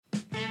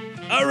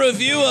A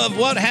review of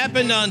what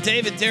happened on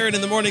Dave and Darren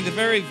in the morning. The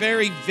very,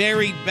 very,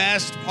 very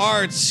best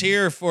parts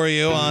here for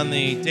you on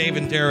the Dave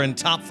and Darren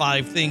Top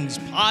 5 Things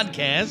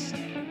podcast.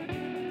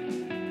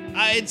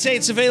 I'd say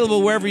it's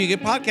available wherever you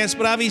get podcasts,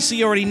 but obviously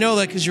you already know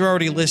that because you're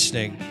already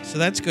listening. So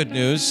that's good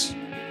news.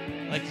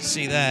 I'd like to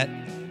see that.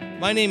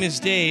 My name is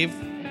Dave.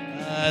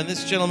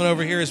 This gentleman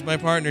over here is my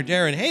partner,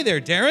 Darren. Hey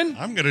there, Darren.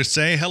 I'm going to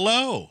say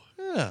hello.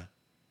 Yeah.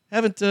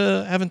 Haven't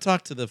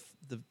talked to the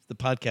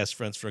podcast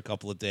friends for a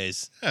couple of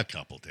days. A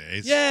couple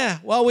days. Yeah.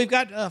 Well, we've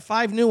got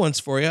 5 new ones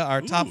for you.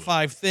 Our top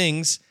 5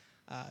 things.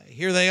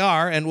 Here they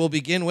are, and we'll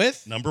begin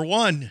with number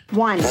 1.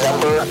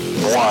 Number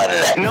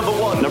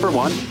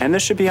one. And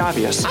this should be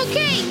obvious.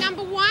 Okay,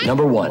 number 1.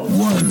 Number one.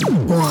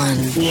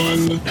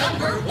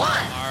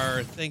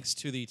 Our thanks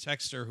to the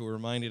texter who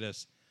reminded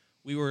us.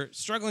 We were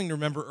struggling to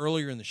remember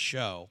earlier in the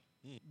show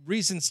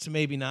reasons to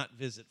maybe not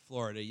visit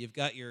Florida. You've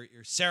got your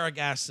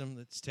Sargassum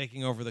that's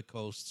taking over the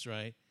coasts,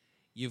 right?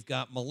 You've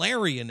got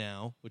malaria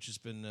now, which has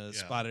been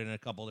spotted in a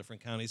couple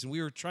different counties. And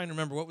we were trying to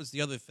remember what was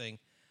the other thing.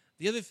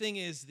 The other thing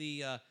is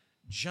the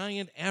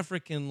giant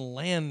African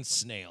land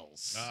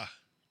snails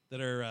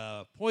that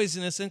are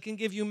poisonous and can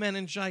give you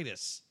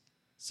meningitis.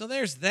 So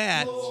there's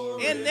that.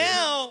 And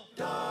now,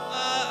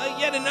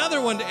 yet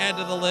another one to add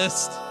to the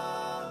list.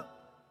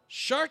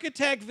 Shark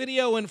attack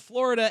video in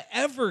Florida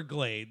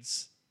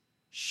Everglades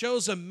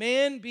shows a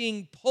man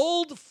being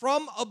pulled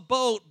from a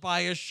boat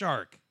by a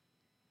shark.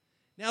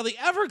 Now, the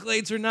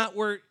Everglades are not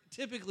where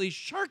typically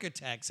shark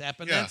attacks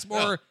happen. Yeah, That's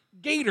more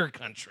gator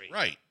country.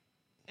 Right.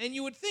 And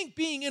you would think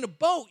being in a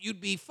boat, you'd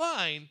be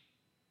fine.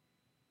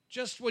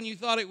 Just when you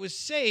thought it was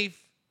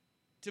safe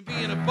to be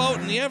in a boat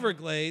in the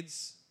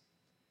Everglades,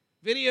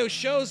 video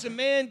shows a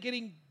man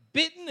getting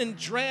bitten and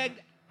dragged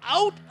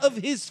out of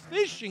his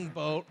fishing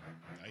boat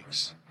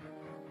Yikes.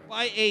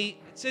 by it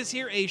says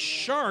here, a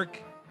shark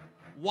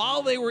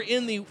while they were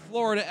in the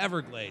Florida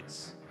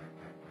Everglades.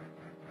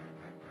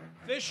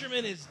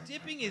 Fisherman is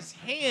dipping his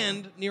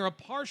hand near a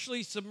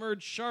partially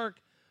submerged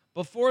shark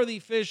before the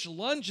fish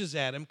lunges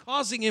at him,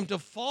 causing him to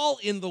fall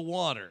in the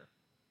water.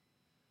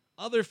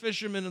 Other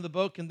fishermen in the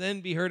boat can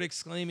then be heard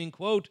exclaiming,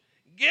 quote,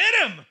 "Get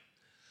him!"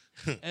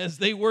 as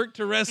they work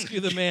to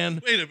rescue the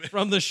man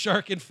from the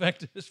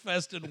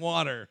shark-infested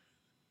water.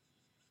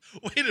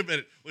 Wait a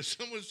minute. Was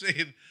someone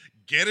saying,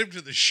 get him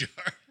to the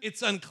shark?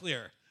 It's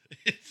unclear.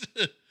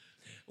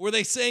 Were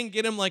they saying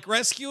get him like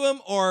rescue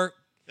him or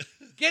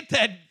get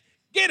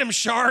him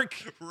shark?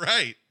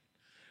 Right.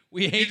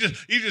 We hate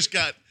You just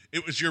got,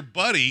 it was your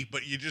buddy,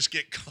 but you just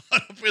get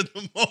caught up in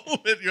the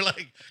moment. You're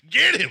like,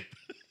 get him.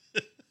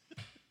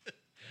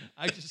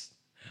 I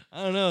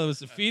don't know. It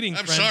was a feeding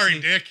I'm frenzy. sorry,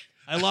 Dick.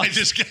 I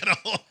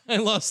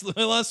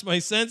lost my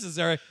senses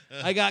there.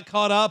 I got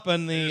caught up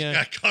in the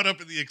got caught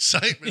up in the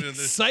excitement and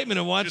the excitement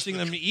of watching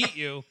them eat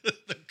you.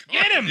 the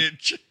Get him!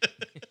 carnage.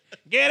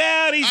 Get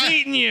out! He's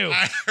eating you.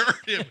 I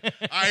heard him.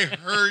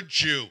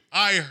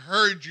 I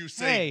heard you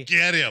say, Hey.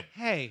 get him.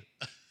 Hey,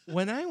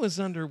 when I was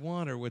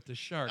underwater with the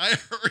shark, I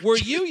heard were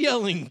you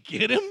yelling,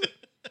 "Get him"?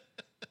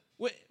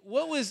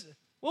 What was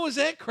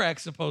that crack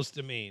supposed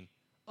to mean?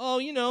 Oh,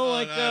 you know,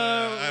 I don't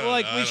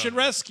know. we should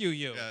rescue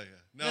you. Yeah.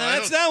 No,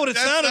 that's not what it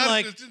sounded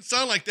like. It didn't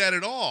sound like that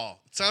at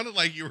all. It sounded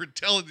like you were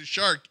telling the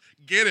shark,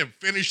 get him,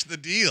 finish the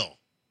deal.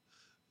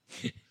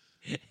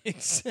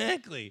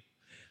 Exactly.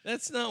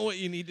 That's not what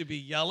you need to be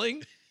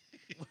yelling.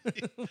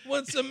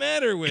 What's the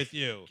matter with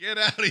you? Get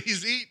out,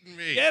 he's eating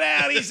me. Get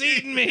out, he's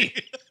eating me.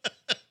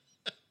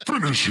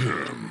 Finish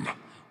him.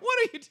 What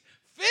are you...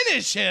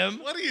 Finish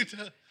him? What are you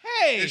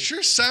Hey. It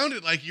sure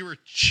sounded like you were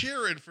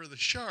cheering for the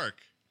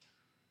shark.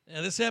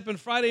 Now, this happened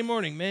Friday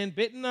morning. Man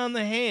bitten on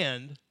the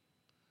hand.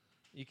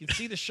 You can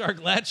see the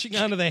shark latching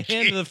onto the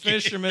hand of the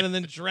fisherman and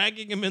then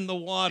dragging him in the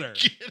water.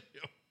 Get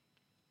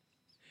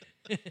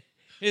him.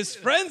 His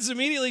friends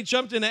immediately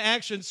jumped into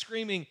action,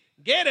 screaming,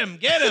 "Get him!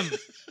 Get him!"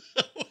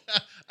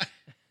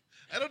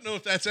 I don't know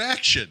if that's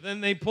action.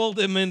 Then they pulled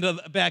him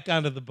back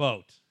onto the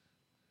boat.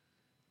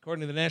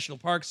 According to the National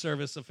Park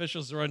Service,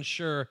 officials are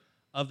unsure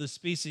of the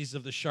species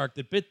of the shark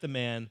that bit the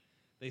man.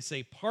 They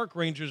say park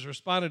rangers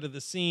responded to the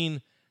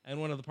scene,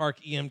 and one of the park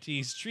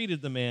EMTs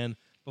treated the man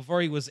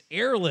before he was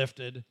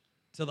airlifted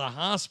to the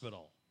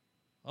hospital.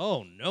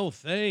 Oh, no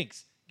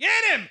thanks.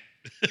 Get him!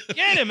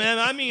 Get him, man.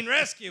 I mean,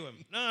 rescue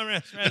him. No,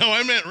 rescue. No,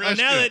 I meant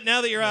rescue.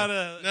 Now that you're out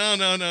of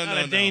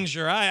No.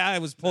 danger, I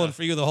was pulling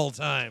for you the whole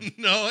time.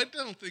 No, I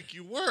don't think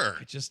you were.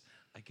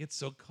 I get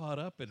so caught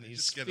up in these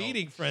just get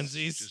feeding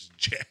frenzies.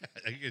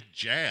 I get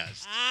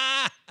jazzed.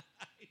 I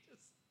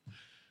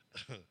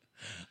just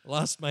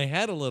lost my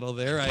head a little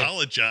there. I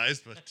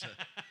apologize, but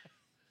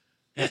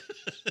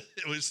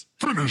it was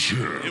Finish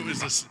him.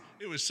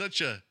 it was such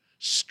a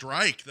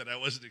strike that I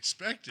wasn't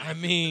expecting. I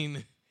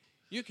mean,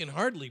 you can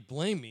hardly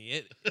blame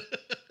me.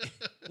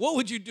 What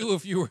would you do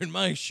if you were in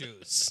my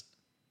shoes?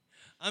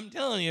 I'm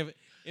telling you,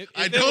 if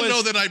I don't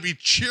know that I'd be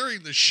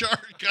cheering the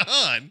shark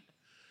on.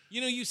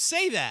 You know, you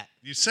say that.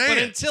 You say but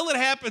it. until it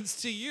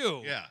happens to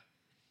you. Yeah.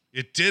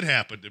 It did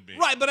happen to me.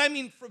 Right, but I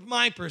mean, from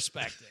my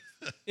perspective,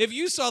 if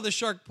you saw the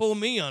shark pull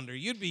me under,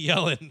 you'd be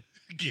yelling,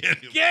 Get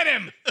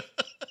him.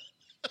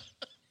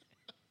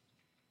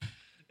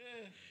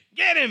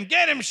 Get him!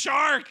 Get him,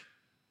 shark!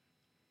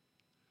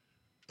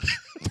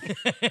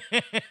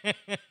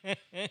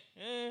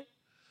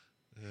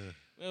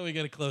 Well, we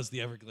got to close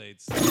the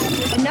Everglades.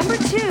 Number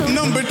two.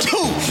 Number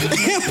two.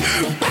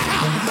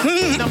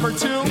 Number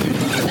two.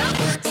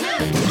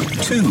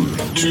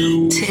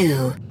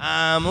 Two.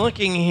 I'm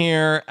looking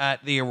here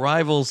at the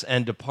arrivals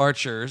and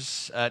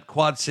departures at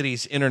Quad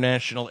Cities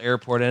International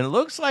Airport, and it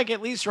looks like,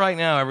 at least right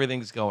now,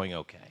 everything's going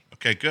okay.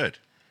 Okay, good.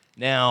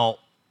 Now,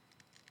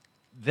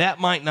 that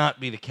might not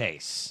be the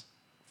case.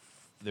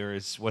 There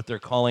is what they're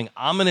calling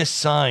ominous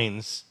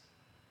signs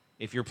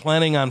if you're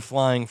planning on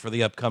flying for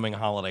the upcoming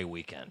holiday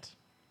weekend.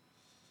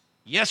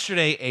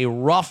 Yesterday, a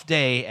rough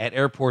day at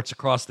airports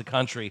across the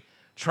country.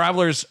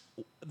 Travelers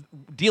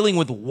dealing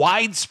with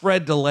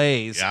widespread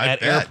delays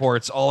at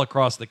airports all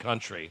across the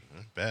country.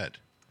 Not bad.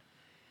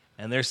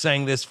 And they're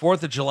saying this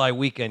 4th of July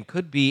weekend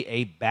could be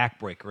a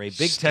backbreaker, a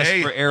big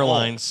test for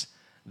airlines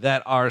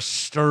that are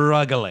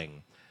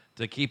struggling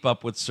to keep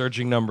up with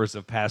surging numbers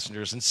of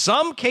passengers. In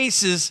some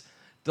cases,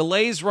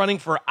 delays running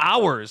for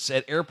hours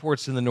at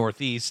airports in the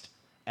Northeast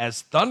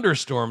as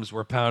thunderstorms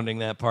were pounding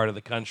that part of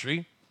the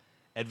country.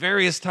 At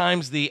various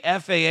times, the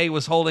FAA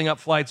was holding up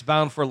flights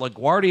bound for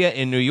LaGuardia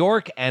in New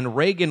York and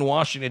Reagan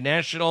Washington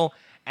National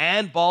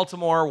and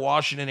Baltimore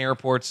Washington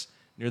airports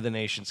near the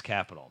nation's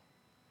capital.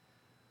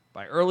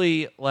 By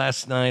early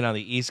last night on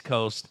the East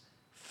Coast,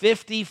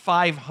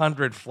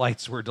 5,500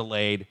 flights were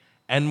delayed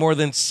and more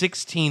than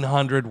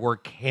 1,600 were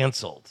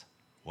canceled.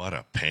 What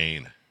a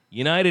pain.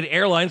 United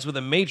Airlines, with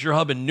a major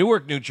hub in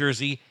Newark, New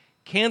Jersey,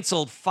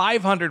 canceled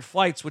 500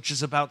 flights, which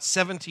is about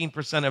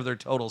 17% of their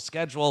total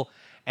schedule,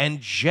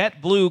 and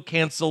JetBlue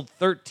canceled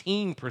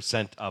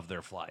 13% of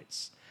their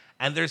flights.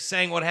 And they're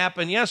saying what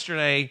happened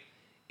yesterday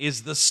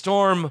is the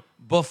storm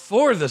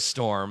before the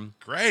storm.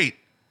 Great.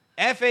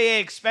 FAA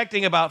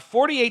expecting about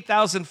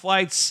 48,000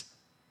 flights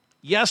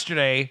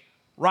yesterday,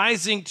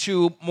 rising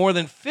to more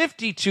than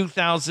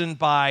 52,000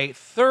 by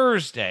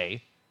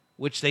Thursday,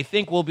 which they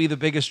think will be the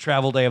biggest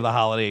travel day of the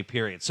holiday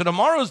period. So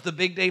tomorrow's the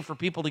big day for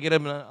people to get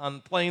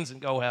on planes and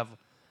go have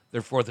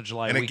their 4th of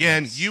July And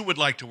weekends. again, you would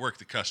like to work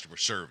the customer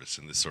service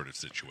in this sort of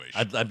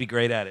situation. I'd be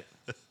great at it.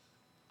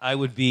 I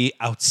would be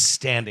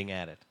outstanding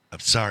at it. I'm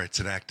sorry, it's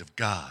an act of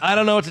God. I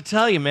don't know what to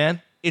tell you,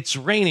 man. It's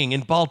raining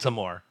in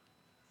Baltimore.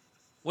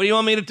 What do you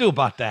want me to do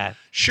about that?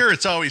 Sure,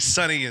 it's always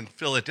sunny in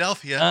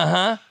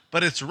Philadelphia,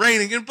 but it's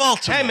raining in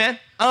Baltimore. Hey, man,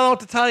 I don't know what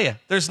to tell you.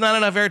 There's not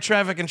enough air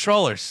traffic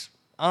controllers.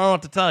 I don't know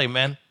what to tell you,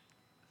 man.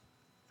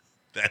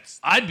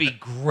 I'd be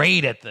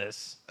great at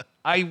this.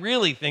 I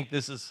really think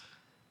this is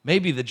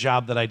maybe the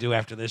job that I do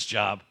after this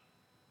job.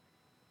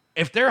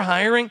 If they're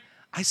hiring,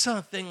 I saw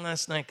a thing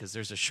last night because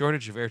there's a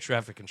shortage of air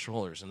traffic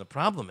controllers. And the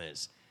problem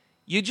is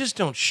you just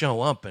don't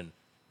show up and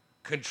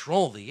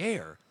control the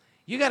air.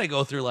 You got to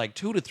go through like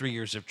 2 to 3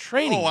 years of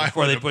training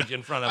before they put you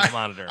in front of a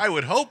monitor. I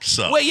would hope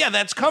so. Well, yeah,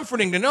 that's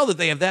comforting to know that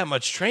they have that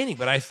much training.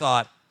 But I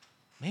thought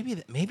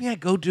maybe I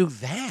go do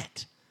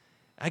that.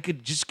 I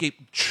could just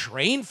get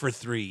trained for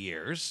 3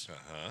 years,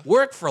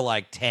 work for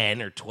like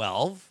 10 or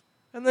 12,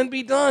 and then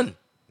be done.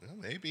 Well,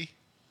 maybe.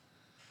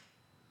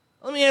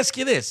 Let me ask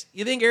you this.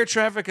 You think air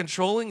traffic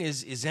controlling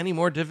is any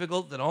more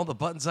difficult than all the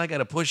buttons I got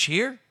to push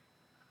here?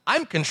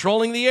 I'm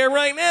controlling the air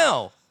right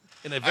now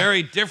in a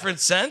very different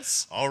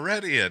sense.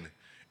 Already an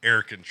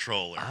air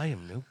controller. I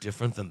am no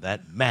different than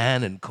that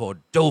man in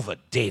Cordova,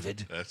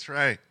 David. That's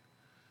right.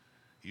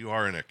 You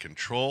are in a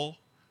control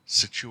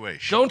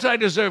situation. Don't I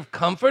deserve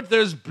comfort?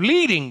 There's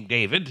bleeding,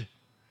 David.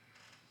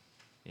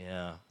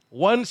 Yeah.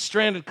 One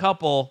stranded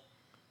couple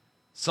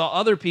saw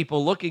other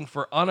people looking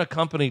for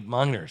unaccompanied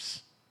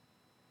minors.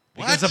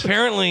 Because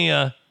apparently,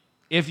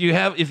 if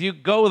you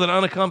go with an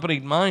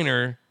unaccompanied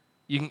minor,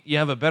 you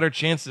have a better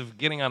chance of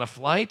getting on a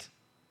flight.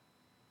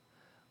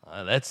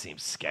 That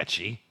seems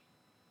sketchy.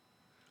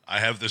 I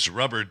have this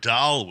rubber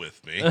doll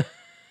with me.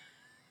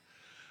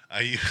 I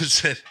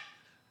use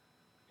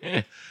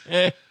it.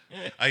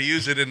 I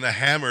use it in the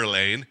Hammer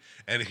Lane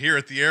and here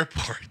at the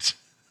airport.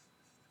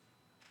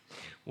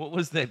 What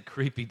was that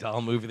creepy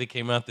doll movie that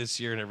came out this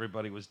year and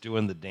everybody was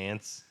doing the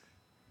dance?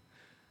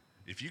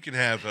 If you can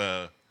have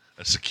a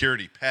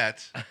security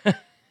pet.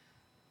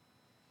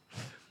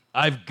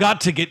 I've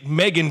got to get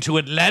Megan to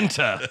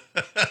Atlanta.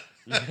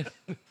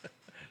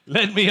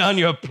 Let me on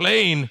your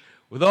plane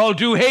with all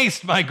due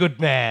haste, my good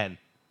man.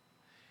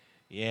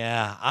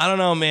 Yeah, I don't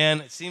know,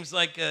 man. It seems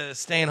like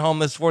staying home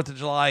this 4th of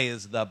July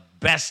is the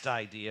best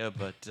idea,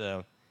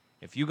 but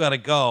if you got to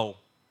go,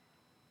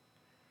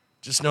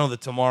 just know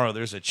that tomorrow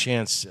there's a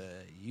chance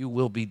you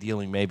will be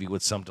dealing maybe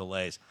with some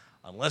delays.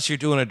 Unless you're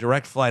doing a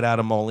direct flight out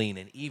of Moline,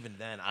 and even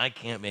then, I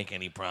can't make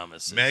any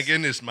promises.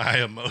 Megan is my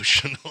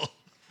emotional...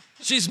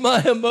 She's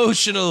my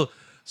emotional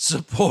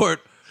support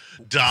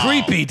doll.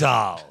 Creepy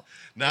doll.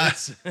 Not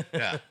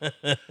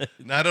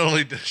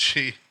only does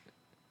she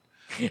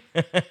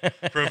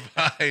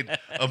provide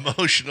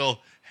emotional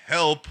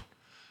help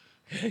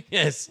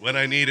Yes. when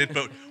I need it,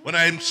 but when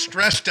I'm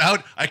stressed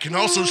out, I can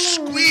also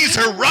squeeze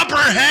her rubber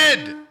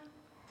head.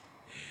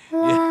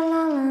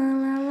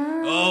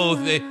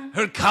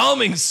 her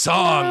calming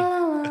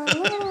song.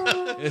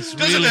 It's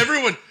Doesn't really,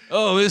 everyone...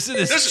 oh, isn't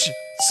this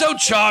so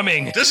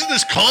charming? Doesn't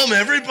this calm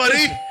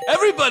everybody?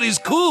 Everybody's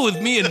cool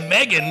with me and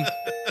Megan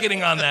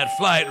getting on that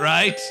flight,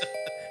 right?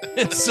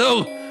 It's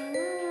so...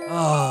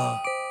 Oh,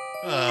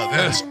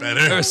 that's better.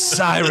 Her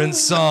siren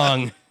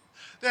song.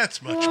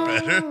 That's much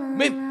better.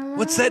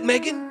 What's that,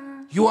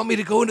 Megan? You want me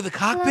to go into the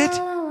cockpit?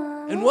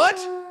 And what?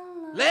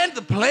 Land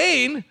the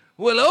plane?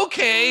 Well,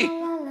 okay.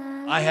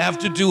 I have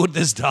to do what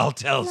this doll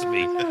tells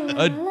me.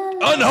 An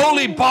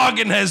unholy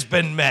bargain has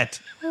been met,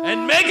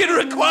 and Megan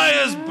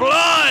requires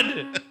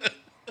blood.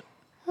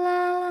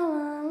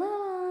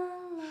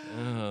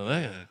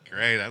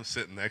 Great, I'm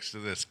sitting next to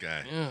this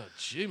guy. Oh,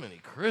 Jiminy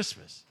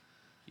Christmas.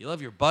 You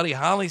love your buddy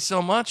Holly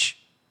so much?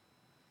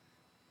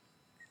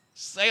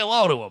 Say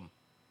hello to him.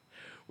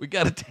 We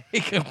got to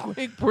take a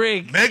quick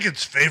break.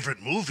 Megan's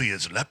favorite movie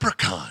is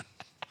Leprechaun.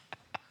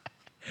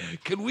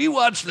 Can we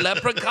watch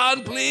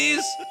Leprechaun,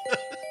 please?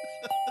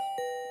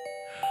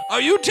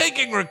 Are you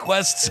taking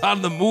requests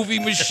on the movie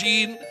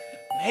machine?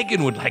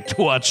 Megan would like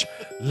to watch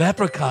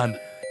Leprechaun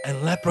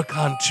and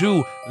Leprechaun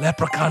 2,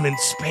 Leprechaun in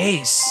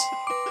Space.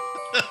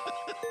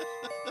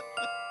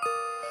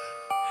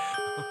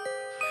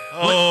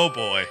 Oh,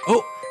 boy.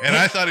 Oh, And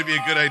I thought it'd be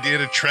a good idea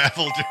to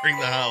travel during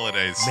the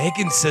holidays.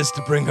 Megan says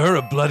to bring her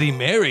a Bloody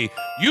Mary.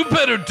 You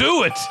better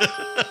do it.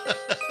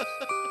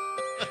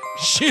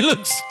 She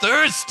looks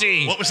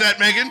thirsty. What was that,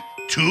 Megan?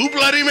 2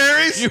 Bloody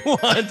Marys? You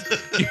want,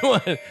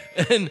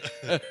 and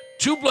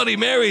 2 Bloody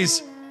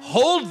Marys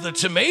hold the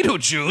tomato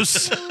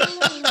juice.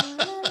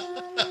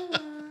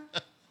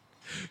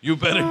 You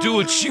better do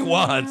what she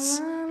wants.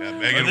 Yeah,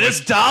 Megan, Or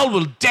this doll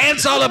will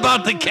dance all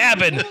about the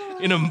cabin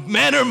in a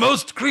manner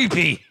most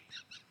creepy.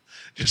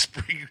 just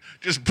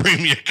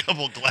bring me a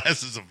couple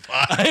glasses of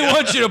vodka. I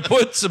want you to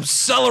put some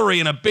celery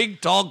in a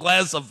big tall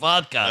glass of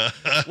vodka.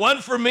 One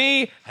for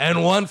me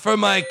and one for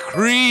my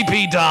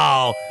creepy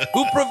doll,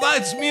 who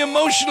provides me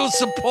emotional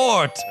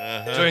support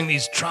during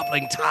these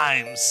troubling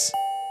times.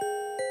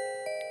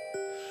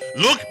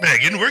 Look,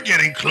 Megan, we're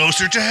getting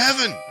closer to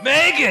heaven.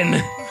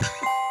 Megan!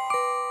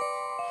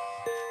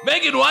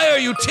 Megan, why are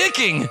you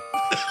ticking?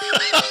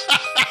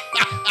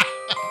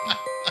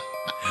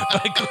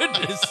 My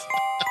goodness.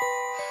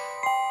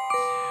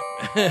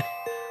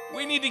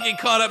 We need to get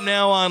caught up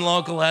now on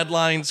local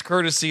headlines,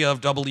 courtesy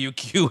of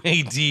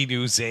WQAD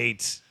News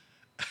 8.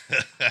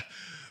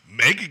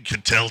 Megan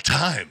can tell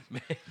time.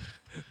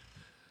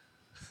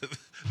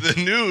 The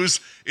news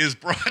is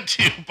brought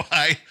to you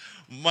by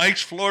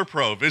Mike's Floor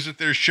Pro. Visit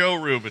their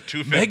showroom at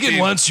 215. Megan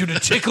wants you to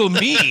tickle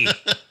me.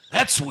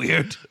 That's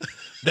weird.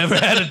 Never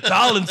had a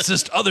doll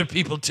insist other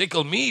people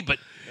tickle me, but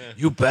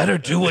you better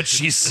do what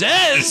she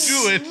says.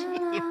 Do it.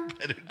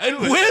 And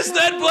where's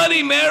that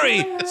Bloody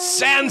Mary?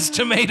 Sans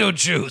tomato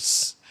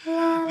juice.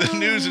 The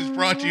news is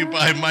brought to you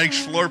by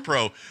Mike's Floor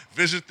Pro.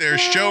 Visit their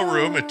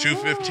showroom at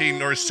 215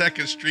 North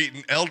 2nd Street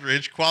in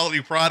Eldridge.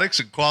 Quality products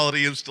and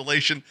quality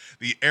installation.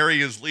 The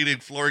area's leading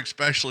flooring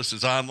specialist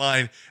is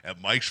online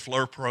at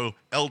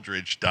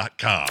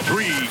mikesfloorproeldridge.com.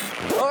 3.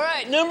 All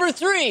right, number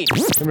 3.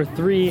 Number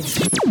 3.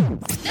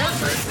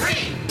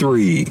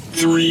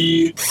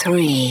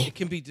 3. It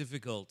can be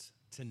difficult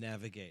to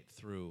navigate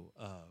through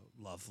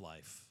love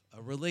life,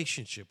 a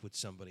relationship with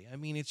somebody. I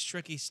mean, it's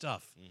tricky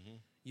stuff. Mm-hmm.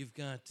 You've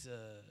got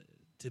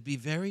to be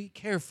very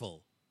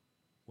careful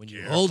when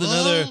you hold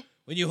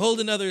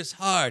another's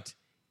heart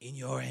in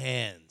your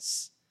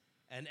hands,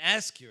 and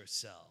ask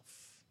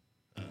yourself,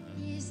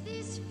 is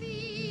this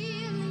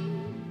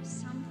feeling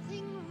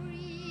something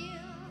real?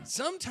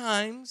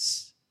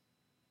 sometimes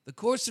the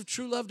course of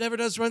true love never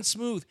does run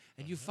smooth,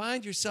 and you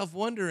find yourself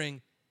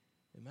wondering,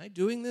 am I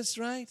doing this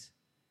right?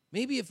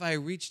 Maybe if I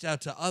reached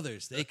out to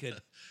others, they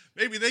could...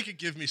 Maybe they could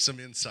give me some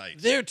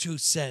insight. Their 2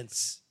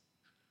 cents.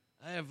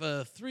 I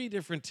have 3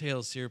 different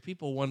tales here.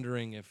 People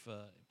wondering if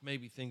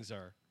maybe things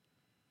are,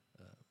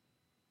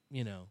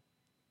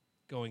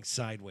 going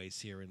sideways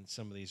here in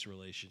some of these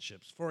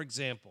relationships. For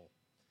example,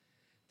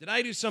 did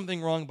I do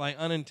something wrong by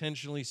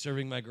unintentionally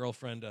serving my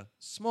girlfriend a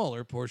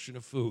smaller portion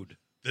of food?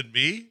 Than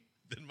me?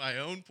 Than my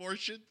own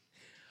portion?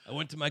 I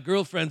went to my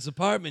girlfriend's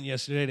apartment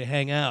yesterday to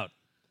hang out.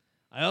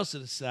 I also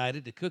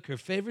decided to cook her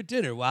favorite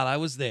dinner while I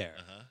was there.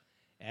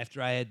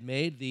 After I had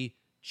made the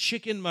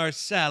chicken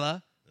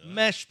marsala,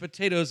 mashed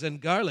potatoes, and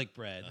garlic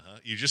bread.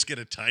 You just get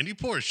a tiny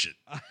portion.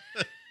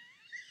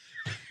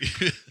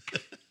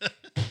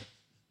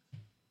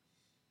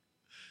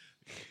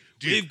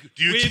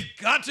 We've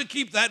got to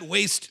keep that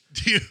waist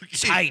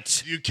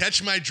tight. Do you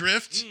catch my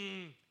drift?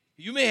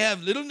 You may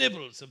have little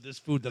nibbles of this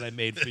food that I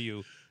made for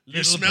you. Do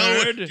you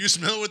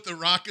smell what the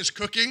Rock is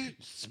cooking?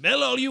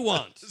 Smell all you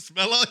want.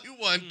 Smell all you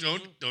want.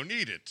 Don't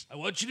eat it. I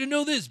want you to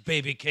know this,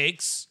 baby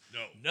cakes.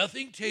 No.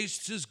 Nothing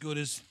tastes as good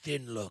as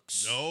thin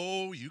looks.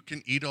 No, you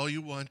can eat all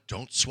you want.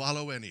 Don't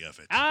swallow any of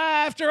it.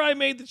 After I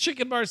made the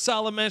chicken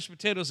marsala, mashed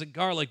potatoes, and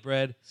garlic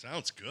bread,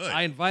 Sounds good.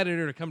 I invited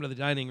her to come to the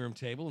dining room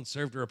table and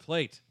served her a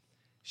plate.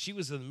 She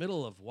was in the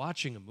middle of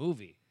watching a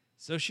movie,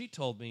 so she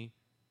told me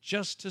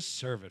just to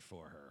serve it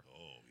for her.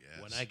 Oh, yes.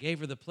 When I gave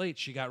her the plate,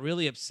 she got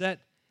really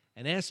upset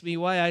and asked me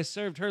why I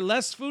served her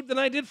less food than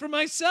I did for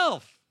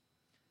myself.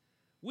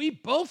 We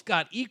both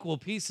got equal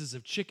pieces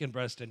of chicken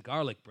breast and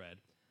garlic bread.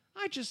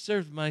 I just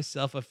served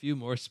myself a few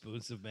more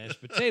spoons of mashed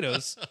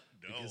potatoes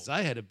because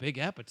I had a big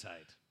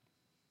appetite.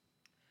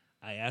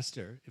 I asked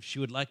her if she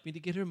would like me to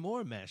get her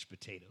more mashed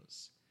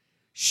potatoes.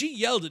 She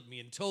yelled at me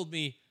and told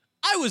me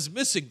I was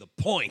missing the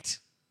point.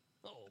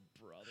 Oh,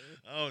 brother.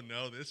 Oh,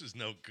 no, this is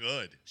no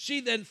good. She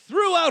then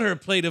threw out her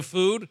plate of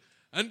food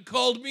and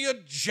called me a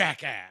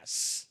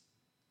jackass.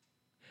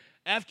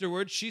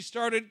 Afterwards, she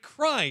started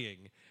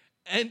crying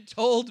and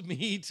told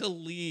me to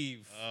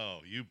leave.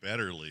 Oh, you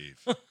better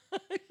leave.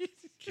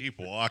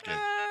 Keep walking.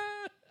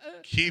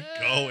 Keep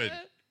going.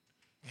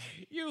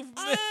 You've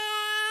missed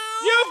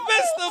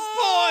the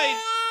point.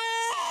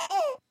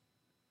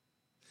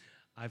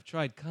 I've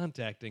tried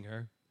contacting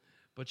her,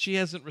 but she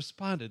hasn't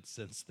responded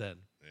since then.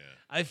 Yeah.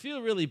 I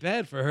feel really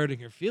bad for hurting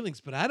her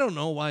feelings, but I don't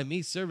know why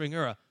me serving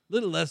her a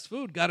little less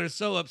food got her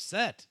so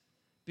upset.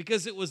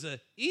 Because it was a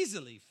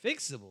easily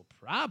fixable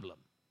problem.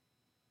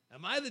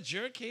 Am I the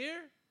jerk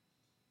here?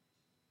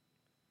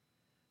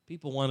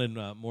 People wanted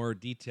more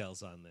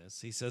details on this.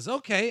 He says,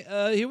 okay,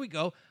 here we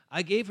go.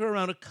 I gave her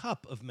around a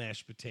cup of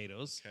mashed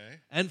potatoes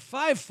and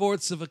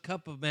 5/4 of a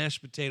cup of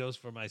mashed potatoes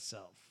for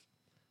myself.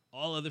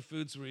 All other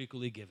foods were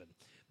equally given.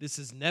 This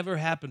has never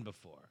happened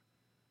before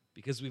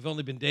because we've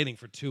only been dating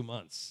for 2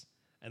 months.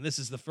 And this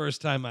is the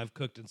first time I've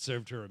cooked and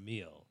served her a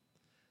meal.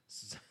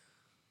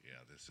 Yeah,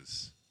 this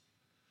is...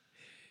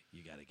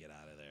 You got to get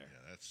out of there.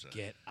 Yeah, that's...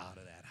 Get out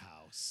of that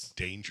house.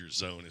 Danger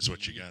zone is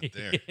what you got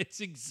there.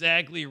 It's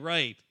exactly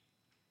right.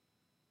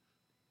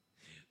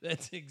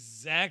 That's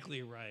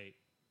exactly right.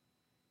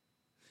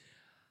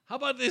 How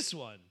about this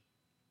one?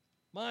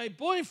 My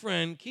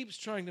boyfriend keeps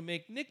trying to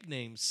make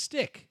nicknames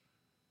stick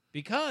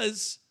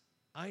because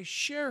I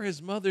share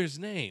his mother's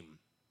name.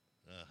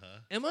 Uh-huh.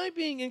 Am I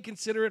being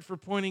inconsiderate for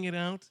pointing it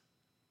out?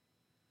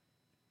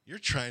 You're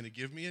trying to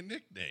give me a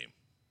nickname.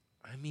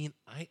 I mean,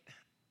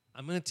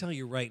 I'm going to tell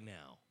you right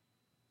now.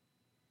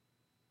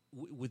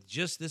 With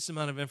just this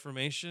amount of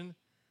information,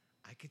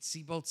 I could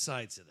see both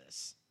sides of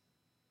this.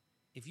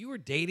 If you were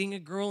dating a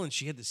girl and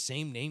she had the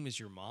same name as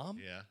your mom?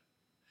 Yeah.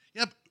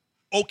 Yep.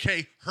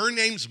 Okay, her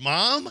name's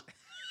Mom?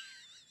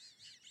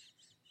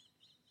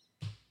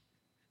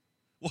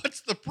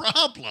 What's the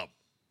problem?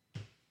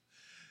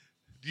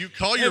 Do you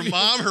call your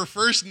mom her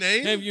first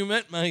name? Have you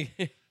met my...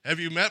 Have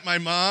you met my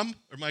mom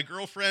or my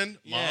girlfriend?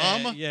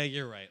 Mom? Yeah,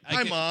 you're right.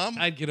 Hi, Mom.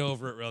 I'd get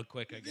over it real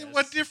quick, I guess.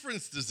 What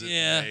difference does it make?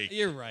 Yeah,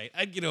 you're right.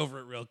 I'd get over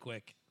it real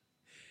quick.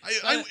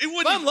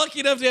 If I'm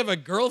lucky enough to have a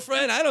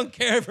girlfriend, I don't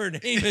care if her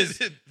name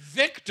is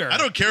Victor. I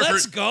don't care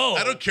Let's go.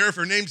 I don't care if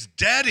her name's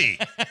Daddy.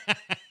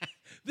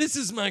 This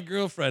is my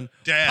girlfriend.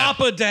 Dad.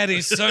 Papa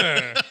Daddy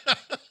Sir.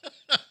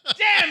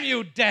 Damn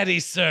you, Daddy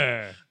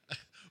Sir.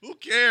 Who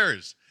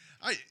cares?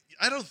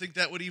 I don't think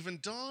that would even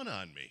dawn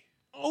on me.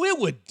 Oh, it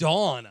would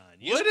dawn on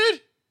you. Would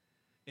it?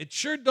 It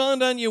sure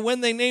dawned on you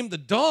when they named the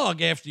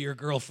dog after your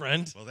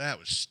girlfriend. Well, that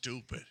was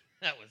stupid.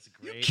 That was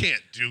great. You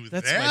can't do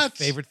that. That's my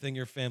favorite thing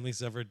your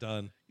family's ever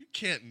done. You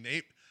can't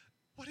name...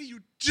 What are you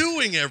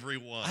doing,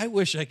 everyone? I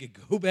wish I could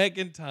go back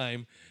in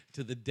time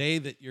to the day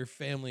that your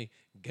family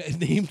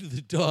named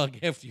the dog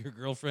after your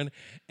girlfriend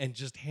and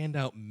just hand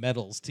out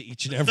medals to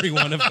each and every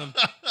one of them.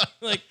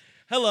 Like,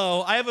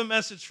 hello, I have a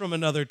message from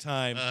another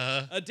time.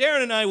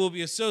 Darren and I will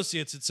be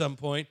associates at some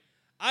point.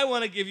 I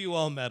want to give you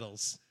all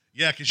medals.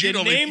 Yeah, because you'd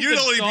only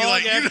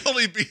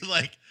be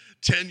like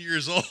 10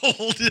 years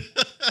old.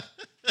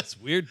 That's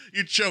weird.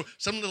 You'd show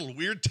some little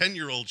weird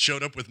 10-year-old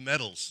showed up with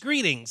medals.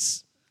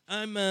 Greetings.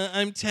 I'm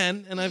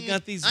 10 and I've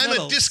got these I'm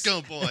medals. a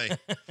disco boy.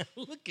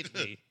 Look at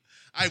me.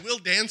 I will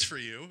dance for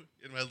you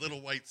in my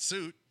little white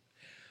suit.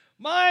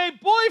 My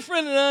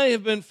boyfriend and I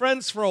have been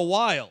friends for a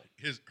while.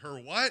 Her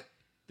what?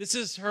 This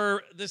is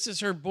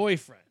her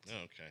boyfriend.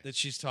 Okay. That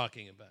she's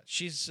talking about.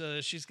 She's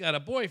got a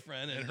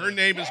boyfriend And her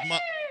name is Mom.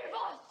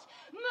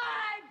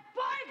 My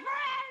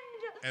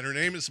boyfriend! And her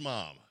name is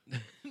Mom.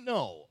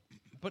 No,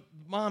 but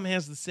Mom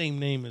has the same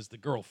name as the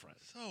girlfriend.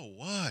 So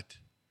what?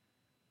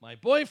 My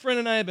boyfriend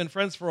and I have been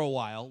friends for a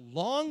while,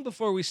 long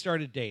before we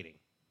started dating.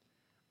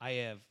 I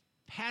have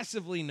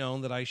passively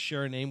known that I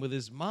share a name with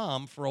his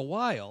mom for a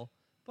while,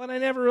 but I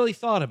never really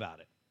thought about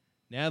it.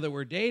 Now that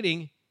we're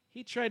dating,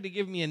 he tried to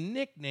give me a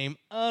nickname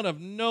out of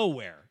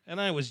nowhere,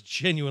 and I was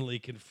genuinely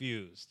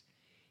confused.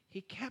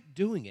 He kept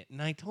doing it,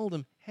 and I told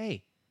him,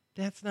 hey,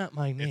 that's not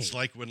my name. It's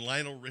like when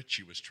Lionel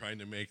Richie was trying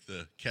to make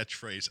the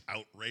catchphrase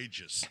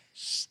outrageous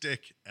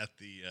stick at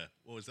the,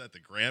 what was that, the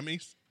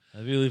Grammys? I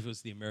believe it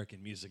was the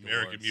American Music Awards.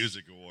 American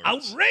Music Awards.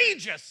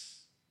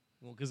 Outrageous!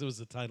 Well, because it was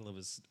the title of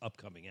his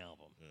upcoming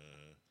album.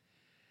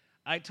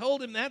 I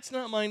told him that's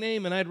not my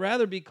name, and I'd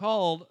rather be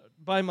called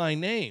by my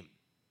name.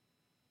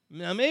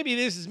 Now, maybe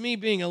this is me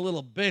being a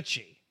little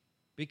bitchy,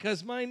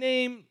 because my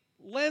name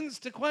lends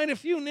to quite a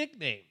few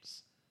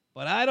nicknames,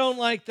 but I don't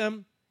like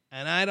them,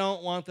 and I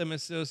don't want them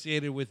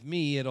associated with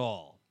me at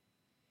all.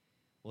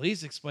 Well,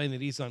 he's explained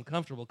that he's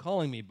uncomfortable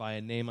calling me by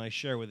a name I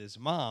share with his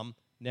mom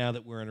now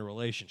that we're in a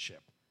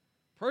relationship.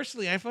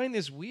 Personally, I find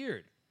this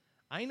weird.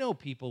 I know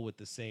people with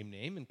the same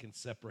name and can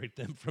separate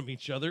them from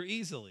each other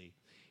easily.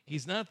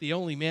 He's not the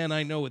only man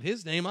I know with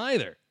his name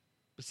either.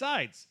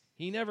 Besides,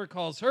 he never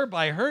calls her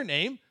by her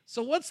name,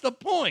 so what's the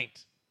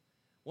point?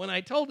 When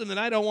I told him that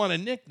I don't want a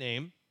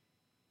nickname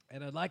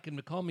and I'd like him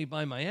to call me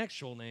by my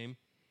actual name,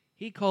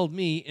 he called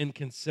me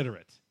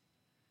inconsiderate.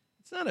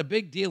 It's not a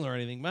big deal or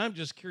anything, but I'm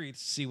just curious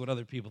to see what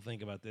other people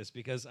think about this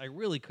because I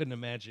really couldn't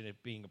imagine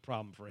it being a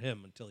problem for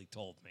him until he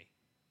told me.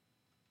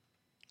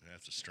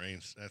 That's a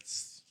strange. That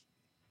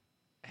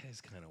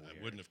is kind of weird.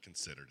 I wouldn't have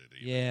considered it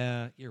either.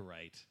 Yeah, you're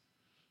right.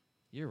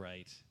 You're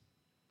right.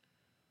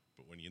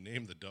 But when you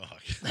name the dog,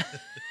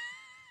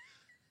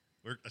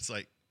 it's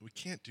like, we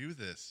can't do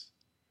this.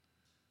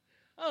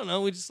 I don't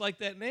know. We just like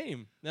that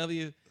name. Now that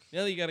you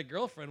got a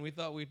girlfriend, we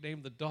thought we'd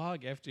name the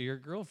dog after your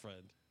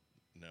girlfriend.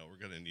 No, we're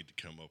going to need to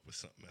come up with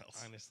something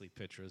else. Honestly,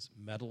 Pitras,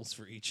 medals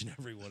for each and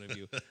every one of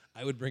you.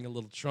 I would bring a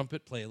little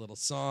trumpet, play a little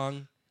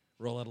song,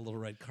 roll out a little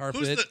red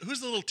carpet. Who's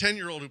the little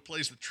 10-year-old who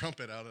plays the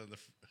trumpet out of the...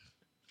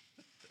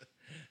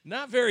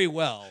 Not very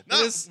well.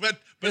 No, but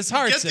his you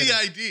heart's get in the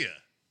it. idea.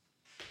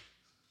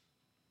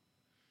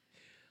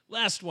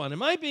 Last one.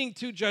 Am I being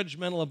too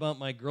judgmental about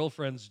my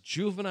girlfriend's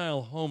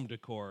juvenile home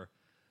decor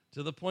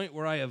to the point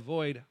where I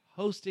avoid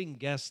hosting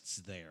guests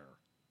there?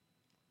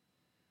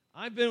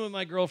 I've been with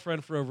my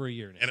girlfriend for over a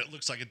year now. And it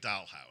looks like a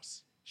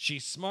dollhouse.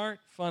 She's smart,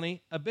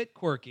 funny, a bit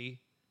quirky,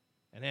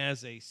 and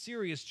has a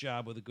serious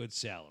job with a good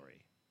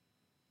salary.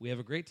 We have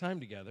a great time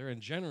together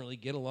and generally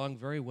get along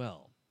very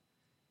well.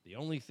 The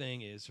only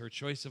thing is her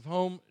choice of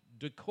home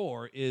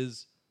decor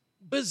is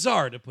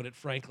bizarre, to put it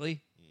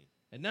frankly,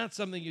 and not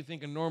something you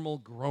think a normal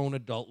grown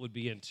adult would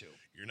be into.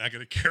 You're not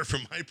going to care for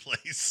my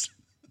place.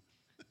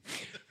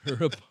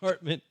 Her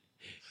apartment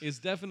is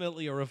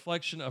definitely a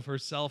reflection of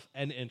herself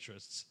and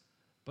interests,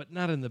 but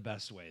not in the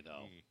best way,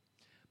 though.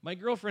 My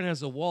girlfriend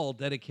has a wall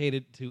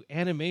dedicated to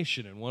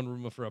animation in one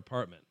room of her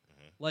apartment,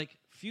 like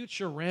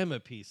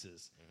Futurama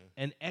pieces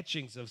and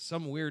etchings of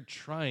some weird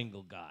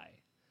triangle guy.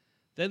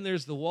 Then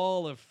there's the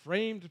wall of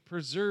framed,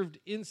 preserved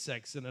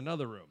insects in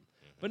another room,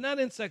 but not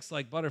insects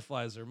like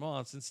butterflies or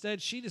moths.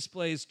 Instead, she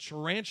displays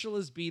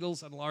tarantulas,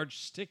 beetles, and large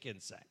stick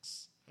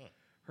insects.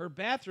 Her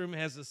bathroom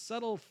has a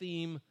subtle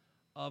theme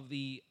of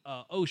the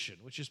ocean,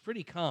 which is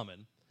pretty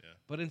common,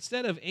 but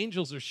instead of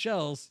angels or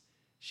shells,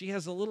 she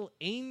has a little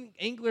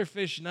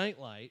anglerfish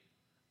nightlight,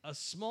 a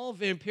small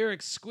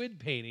vampiric squid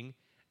painting,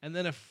 and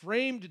then a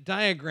framed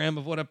diagram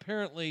of what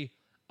apparently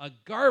a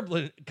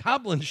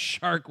goblin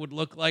shark would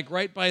look like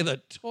right by the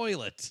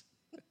toilet.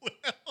 Well,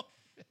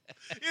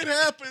 it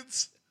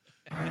happens.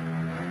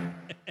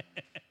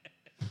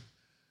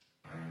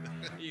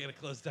 You gotta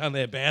close down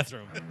that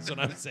bathroom. That's what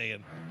I'm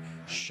saying.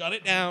 Shut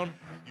it down.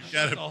 You've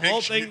got Shut the whole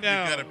thing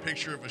down. You've got a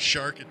picture of a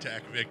shark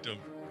attack victim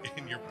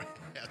in your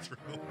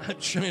bathroom. I'm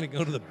trying to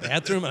go to the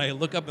bathroom and I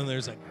look up and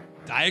there's a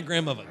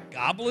diagram of a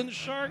goblin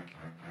shark.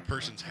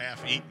 Person's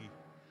half eaten.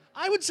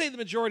 I would say the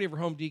majority of her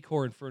home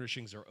decor and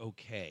furnishings are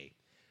okay.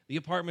 The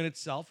apartment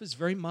itself is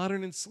very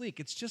modern and sleek.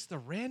 It's just the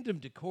random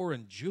decor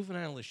and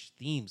juvenile-ish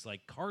themes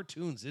like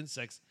cartoons,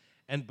 insects,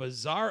 and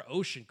bizarre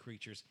ocean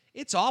creatures.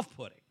 It's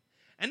off-putting.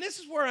 And this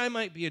is where I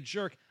might be a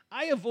jerk.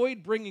 I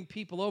avoid bringing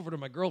people over to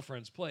my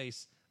girlfriend's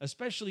place,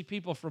 especially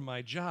people from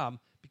my job,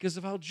 because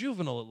of how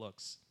juvenile it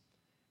looks.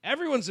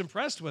 Everyone's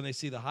impressed when they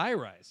see the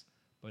high-rise,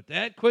 but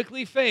that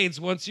quickly fades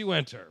once you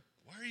enter.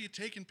 Why are you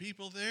taking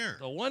people there?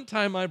 The one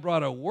time I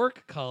brought a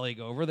work colleague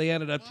over, they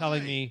ended up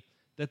telling me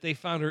that they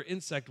found her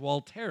insect wall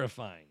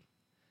terrifying.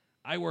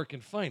 I work in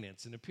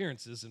finance, and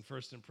appearances and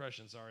first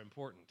impressions are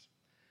important.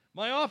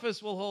 My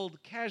office will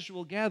hold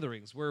casual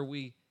gatherings where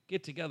we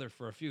get together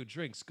for a few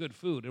drinks, good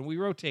food, and we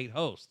rotate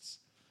hosts.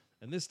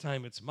 And this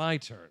time it's my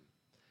turn.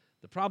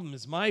 The problem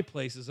is my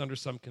place is under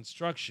some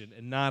construction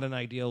and not an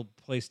ideal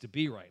place to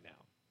be right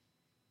now.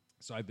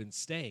 So I've been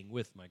staying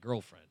with my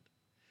girlfriend.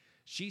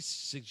 She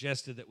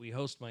suggested that we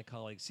host my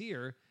colleagues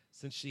here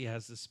since she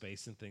has the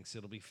space and thinks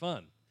it'll be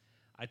fun.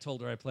 I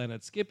told her I plan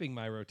on skipping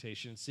my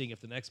rotation and seeing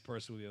if the next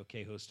person would be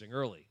okay hosting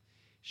early.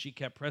 She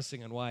kept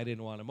pressing on why I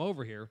didn't want him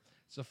over here,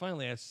 so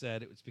finally I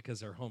said it was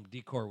because her home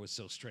decor was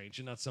so strange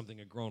and not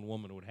something a grown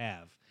woman would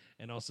have,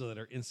 and also that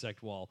her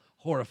insect wall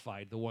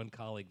horrified the one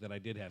colleague that I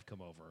did have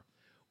come over.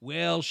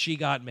 Well, she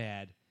got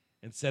mad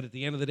and said at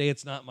the end of the day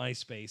it's not my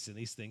space and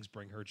these things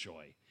bring her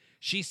joy.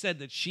 She said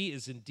that she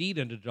is indeed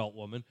an adult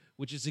woman,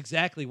 which is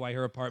exactly why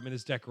her apartment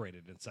is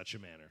decorated in such a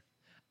manner.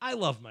 I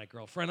love my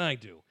girlfriend, I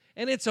do,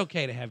 and it's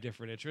okay to have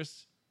different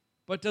interests.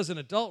 But does an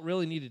adult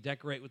really need to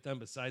decorate with them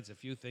besides a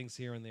few things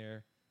here and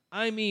there?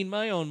 I mean,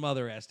 my own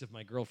mother asked if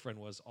my girlfriend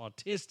was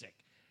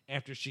autistic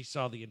after she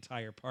saw the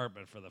entire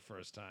apartment for the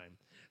first time.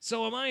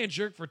 So am I a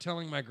jerk for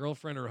telling my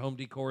girlfriend her home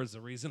decor is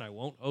the reason I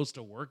won't host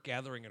a work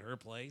gathering at her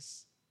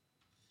place?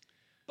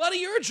 Buddy,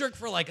 you're a jerk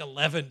for like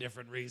 11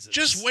 different reasons.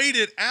 Just wait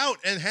it out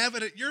and have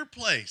it at your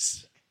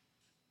place.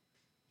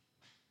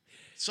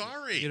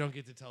 Sorry. You don't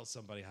get to tell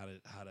somebody how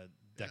to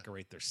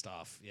decorate their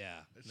stuff. Yeah.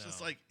 It's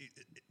just like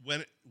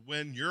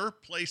when your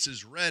place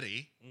is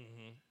ready,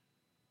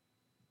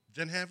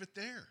 then have it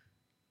there.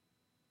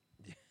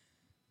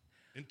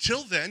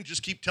 Until then,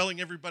 just keep telling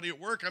everybody at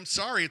work, I'm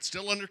sorry, it's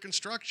still under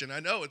construction.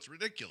 I know, it's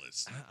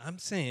ridiculous. I'm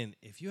saying,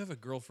 if you have a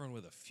girlfriend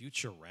with a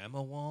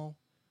Futurama wall,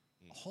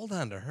 hold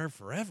on to her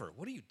forever.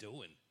 What are you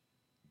doing,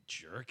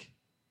 jerk?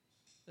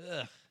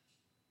 Ugh.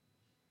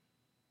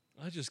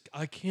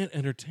 I can't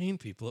entertain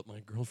people at my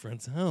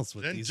girlfriend's house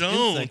with Then these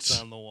don't. insects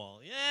on the wall.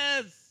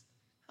 Yes.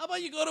 How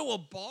about you go to a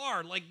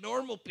bar like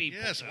normal people?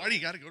 Yes, do? why do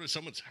you got to go to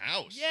someone's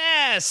house?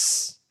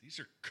 Yes. These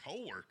are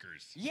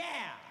coworkers. Yeah.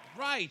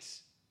 Right.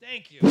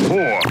 Thank you.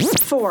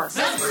 Four.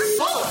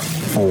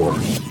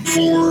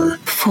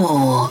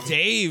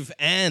 Dave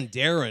and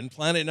Darren,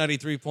 Planet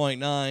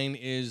 93.9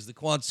 is the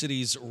Quad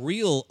City's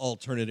real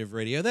alternative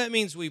radio. That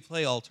means we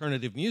play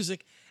alternative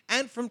music,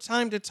 and from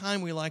time to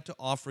time we like to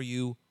offer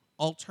you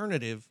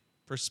alternative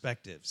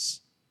perspectives,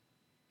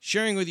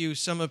 sharing with you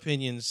some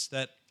opinions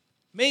that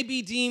may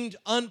be deemed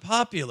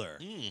unpopular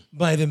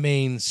by the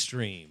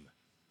mainstream.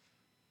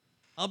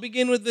 I'll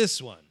begin with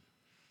this one.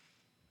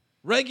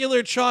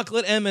 Regular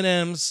chocolate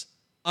M&Ms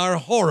are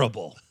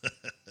horrible.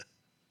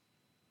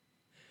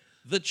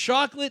 The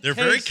chocolate They're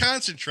very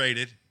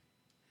concentrated.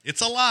 It's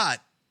a lot.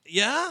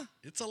 Yeah?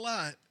 It's a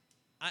lot.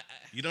 I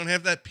You don't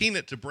have that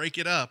peanut to break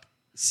it up.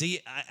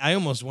 see, I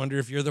almost wonder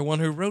if you're the one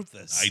who wrote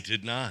this. I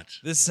did not.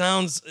 This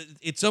sounds,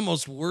 it's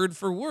almost word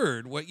for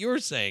word what you're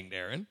saying,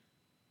 Darren.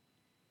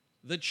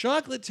 The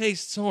chocolate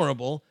tastes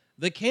horrible.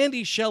 The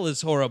candy shell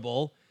is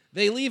horrible.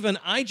 They leave an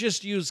I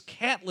just use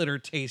cat litter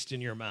taste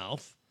in your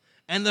mouth.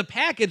 And the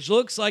package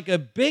looks like a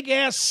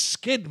big-ass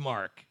skid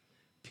mark.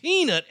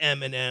 Peanut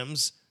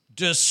M&Ms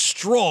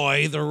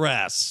destroy the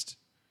rest.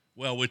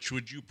 Well, which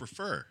would you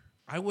prefer?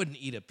 I wouldn't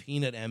eat a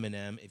peanut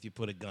M&M if you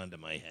put a gun to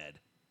my head.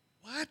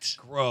 What?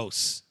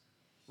 Gross.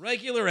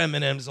 Regular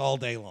M&Ms all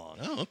day long.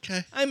 Oh,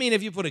 okay. I mean,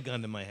 if you put a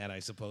gun to my head, I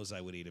suppose I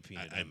would eat a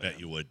peanut I M&M. bet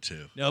you would,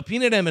 too. No,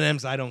 peanut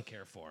M&Ms I don't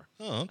care for.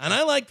 Oh, okay. And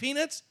I like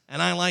peanuts,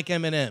 and I like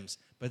M&Ms,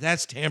 but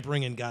that's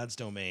tampering in God's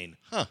domain.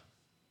 Huh.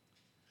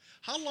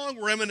 How long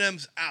were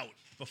M&Ms out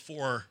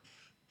before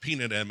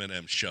peanut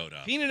M&Ms showed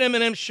up? Peanut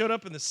M&Ms showed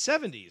up in the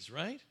 70s,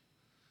 right?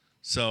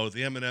 So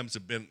the M&Ms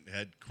have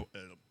had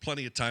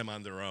plenty of time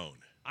on their own.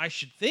 I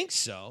should think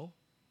so.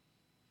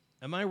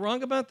 Am I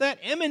wrong about that?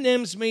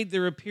 M&Ms made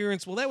their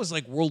appearance, well, that was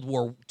like World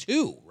War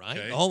II, right?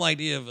 Okay. The whole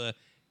idea of a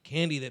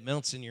candy that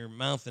melts in your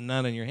mouth and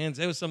not in your hands,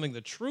 that was something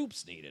the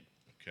troops needed.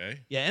 Okay.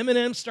 Yeah,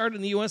 M&Ms started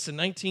in the U.S. in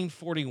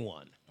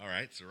 1941. All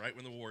right. So right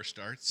when the war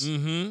starts.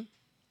 Mm-hmm.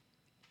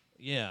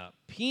 Yeah,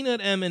 peanut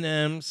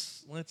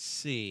M&Ms, let's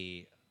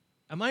see.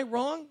 Am I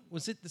wrong?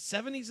 Was it the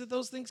 70s that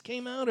those things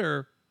came out,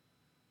 or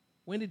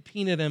when did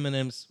peanut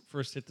M&Ms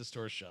first hit the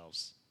store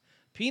shelves?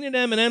 Peanut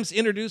M&Ms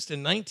introduced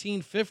in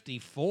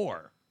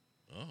 1954.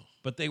 Oh.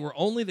 But they were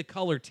only the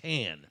color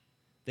tan.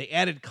 They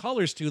added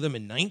colors to them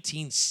in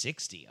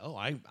 1960. Oh,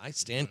 I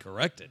stand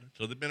corrected.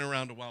 So they've been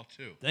around a while,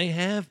 too. They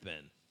have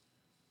been.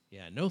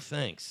 Yeah, no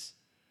thanks.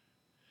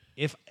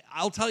 If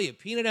I'll tell you,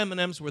 peanut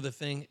M&Ms were the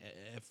thing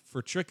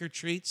for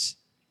trick-or-treats.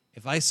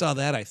 If I saw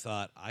that, I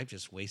thought, I've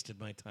just wasted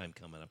my time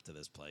coming up to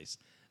this place.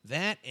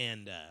 That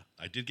and...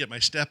 I did get my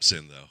steps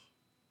in, though,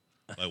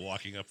 by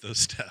walking up those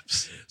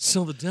steps.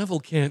 So the devil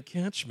can't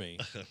catch me.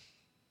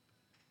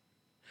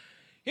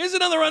 Here's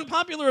another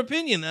unpopular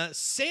opinion.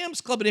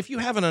 Sam's Club, and if you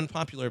have an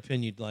unpopular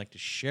opinion you'd like to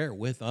share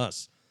with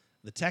us,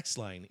 the text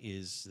line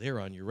is there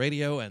on your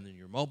radio and then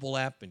your mobile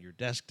app and your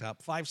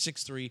desktop,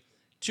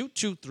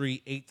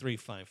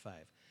 563-223-8355.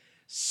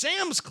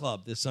 Sam's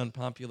Club, this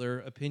unpopular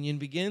opinion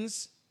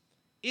begins,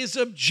 is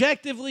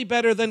objectively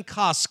better than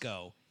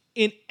Costco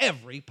in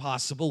every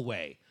possible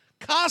way.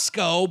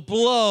 Costco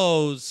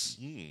blows.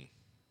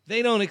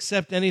 They don't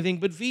accept anything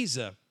but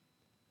Visa.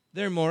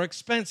 They're more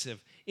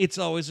expensive. It's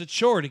always a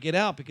chore to get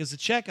out because the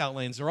checkout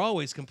lanes are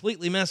always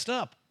completely messed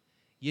up.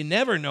 You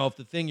never know if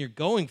the thing you're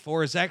going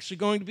for is actually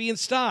going to be in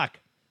stock.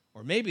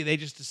 Or maybe they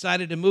just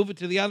decided to move it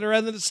to the other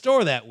end of the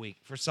store that week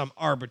for some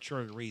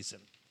arbitrary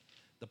reason.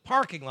 The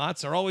parking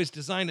lots are always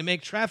designed to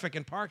make traffic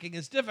and parking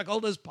as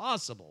difficult as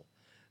possible.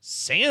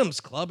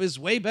 Sam's Club is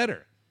way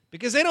better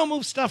because they don't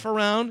move stuff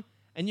around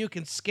and you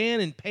can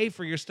scan and pay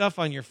for your stuff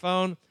on your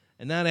phone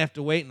and not have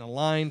to wait in a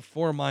line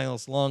 4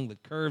 miles long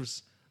that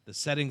curves the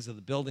settings of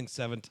the building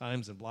 7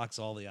 times and blocks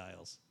all the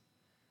aisles.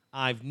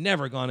 I've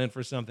never gone in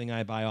for something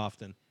I buy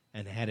often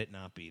and had it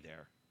not be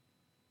there.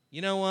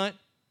 You know what?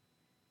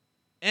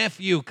 F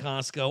you,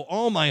 Costco.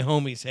 All my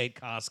homies hate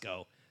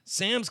Costco.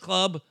 Sam's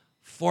Club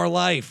for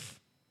life.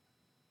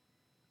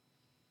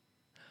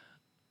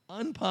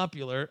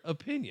 Unpopular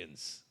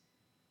opinions.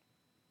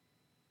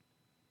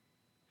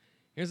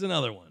 Here's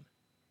another one.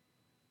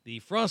 The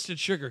frosted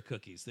sugar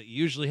cookies that you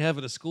usually have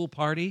at a school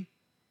party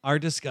are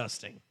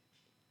disgusting.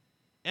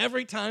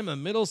 Every time a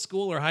middle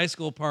school or high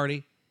school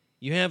party,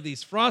 you have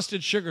these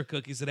frosted sugar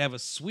cookies that have a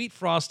sweet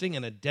frosting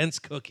and a dense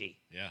cookie.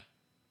 Yeah.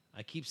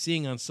 I keep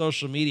seeing on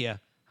social media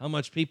how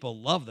much people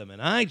love them,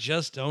 and I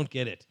just don't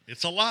get it.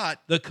 It's a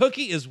lot. The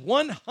cookie is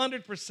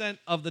 100%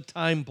 of the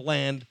time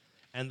bland,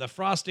 and the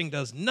frosting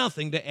does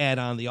nothing to add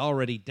on the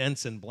already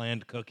dense and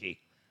bland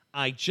cookie.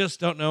 I just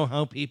don't know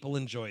how people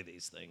enjoy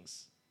these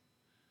things.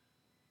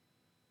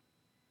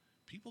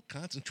 People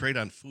concentrate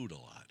on food a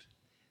lot.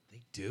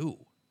 They do.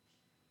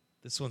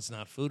 This one's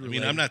not food I related.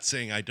 mean, I'm not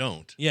saying I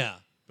don't. Yeah.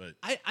 But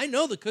I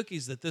know the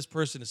cookies that this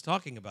person is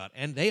talking about,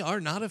 and they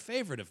are not a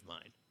favorite of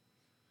mine.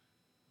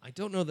 I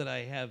don't know that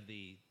I have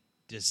the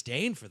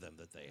disdain for them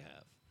that they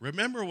have.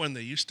 remember when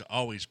they used to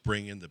always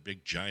bring in the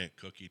big giant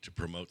cookie to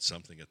promote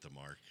something at the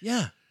mark?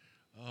 Yeah.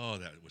 Oh,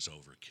 that was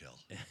overkill.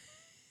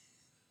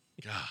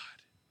 God.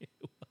 It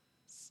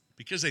was.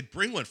 Because they'd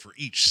bring one for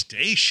each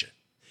station.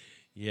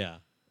 Yeah.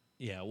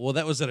 Yeah, well,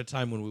 that was at a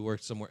time when we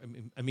worked somewhere.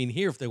 I mean,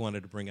 here, if they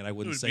wanted to bring it, I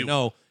wouldn't say,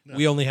 no,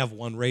 we only have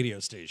one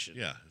radio station.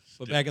 Yeah.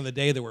 But back in the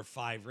day, there were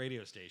 5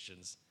 radio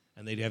stations,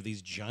 and they'd have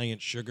these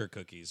giant sugar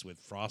cookies with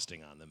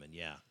frosting on them, and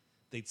yeah,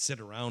 they'd sit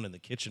around in the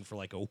kitchen for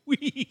like a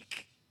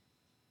week.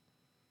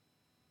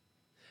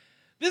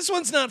 This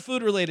one's not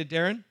food-related,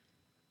 Darren.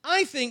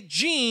 I think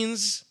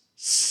jeans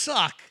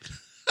suck.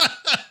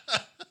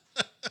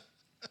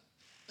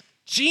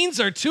 Jeans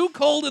are too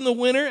cold in the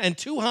winter and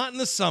too hot in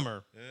the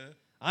summer. Yeah.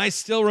 I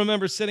still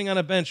remember sitting on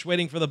a bench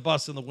waiting for the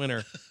bus in the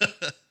winter.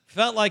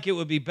 Felt like it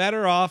would be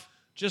better off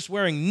just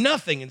wearing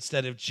nothing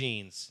instead of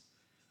jeans.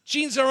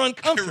 Jeans are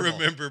uncomfortable. I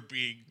remember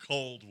being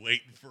cold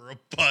waiting for a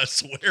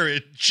bus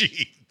wearing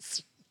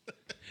jeans.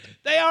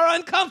 They are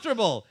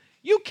uncomfortable.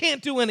 You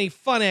can't do any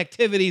fun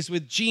activities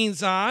with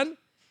jeans on.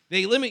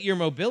 They limit your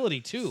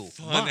mobility, too.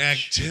 Fun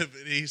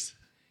activities.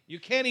 You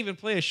can't even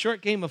play a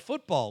short game of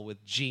football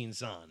with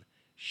jeans on.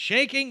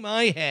 Shaking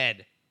my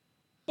head.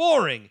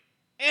 Boring.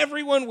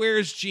 Everyone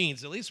wears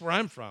jeans, at least where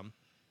I'm from,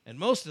 and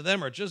most of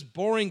them are just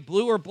boring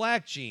blue or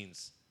black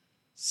jeans.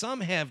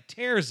 Some have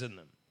tears in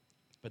them,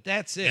 but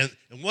that's it.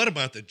 And what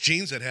about the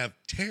jeans that have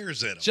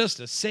tears in them? Just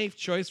a safe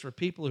choice for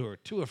people who are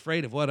too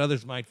afraid of what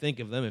others might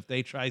think of them if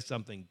they try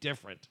something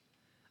different.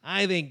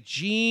 I think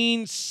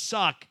jeans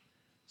suck.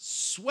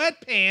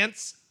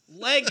 Sweatpants,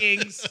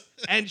 leggings,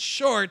 and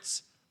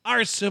shorts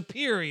are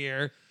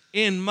superior,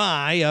 in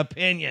my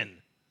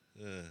opinion.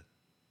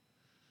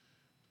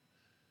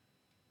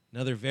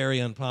 Another very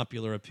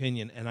unpopular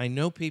opinion, and I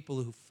know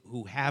people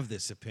who have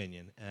this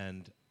opinion,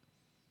 and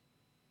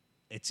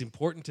it's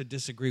important to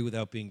disagree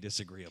without being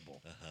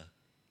disagreeable.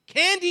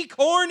 Candy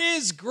corn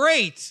is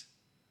great.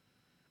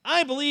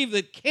 I believe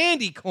that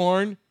candy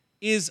corn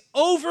is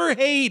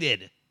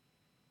overhated,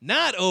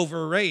 not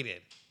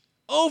overrated.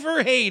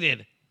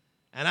 Overhated.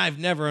 And I've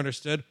never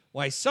understood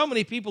why so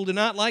many people do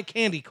not like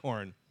candy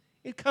corn.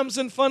 It comes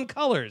in fun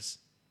colors,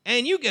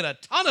 and you get a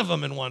ton of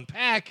them in one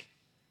pack.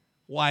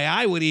 Why,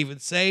 I would even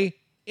say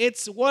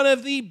it's one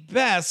of the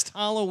best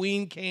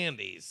Halloween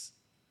candies.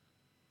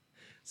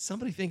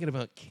 Somebody thinking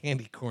about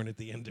candy corn at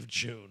the end of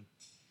June.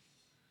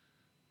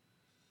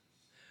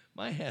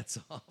 My hat's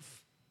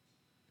off.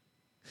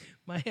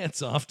 My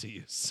hat's off to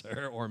you,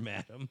 sir or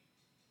madam.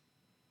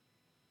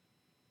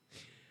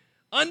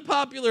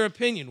 Unpopular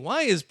opinion.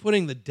 Why is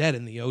putting the dead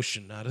in the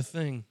ocean not a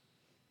thing?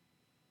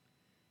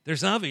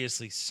 There's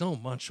obviously so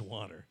much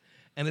water,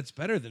 and it's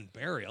better than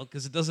burial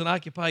because it doesn't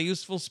occupy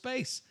useful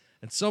space.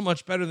 And so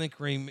much better than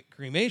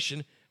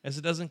cremation as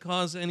it doesn't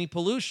cause any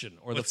pollution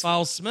or the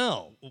foul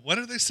smell. What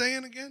are they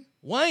saying again?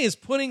 Why is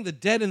putting the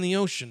dead in the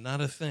ocean not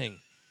a thing?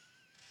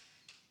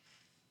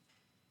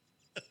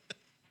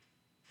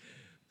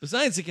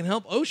 Besides, it can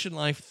help ocean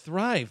life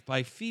thrive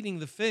by feeding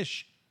the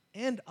fish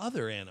and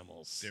other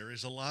animals. There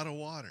is a lot of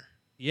water.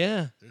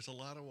 Yeah. There's a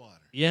lot of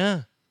water.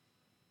 Yeah.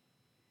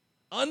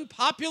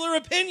 Unpopular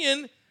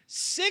opinion,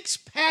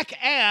 6-pack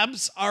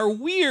abs are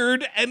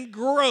weird and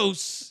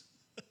gross.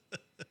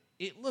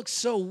 It looks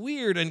so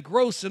weird and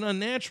gross and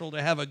unnatural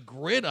to have a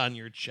grid on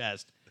your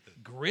chest.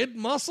 Grid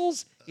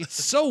muscles?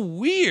 It's so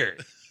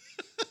weird.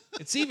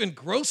 It's even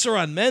grosser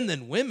on men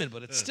than women,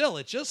 but it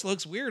just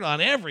looks weird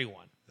on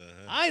everyone.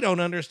 I don't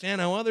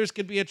understand how others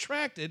could be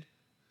attracted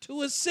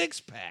to a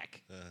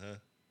 6-pack. Well,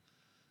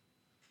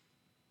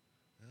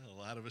 a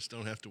lot of us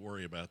don't have to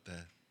worry about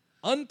that.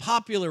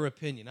 Unpopular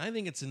opinion. I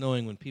think it's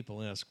annoying when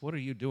people ask, what are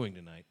you doing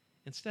tonight?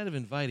 Instead of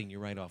inviting you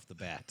right off the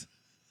bat.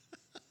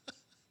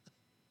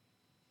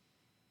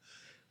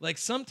 Like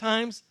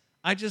sometimes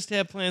I just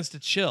have plans to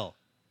chill,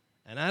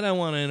 and I don't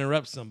want to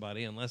interrupt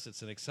somebody unless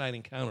it's an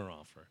exciting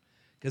counteroffer.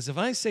 Because if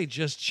I say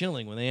just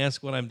chilling when they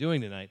ask what I'm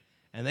doing tonight,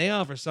 and they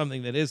offer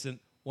something that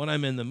isn't what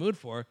I'm in the mood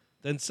for,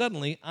 then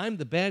suddenly I'm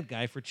the bad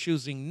guy for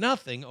choosing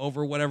nothing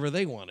over whatever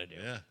they want to do.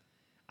 Yeah.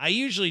 I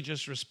usually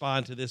just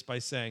respond to this by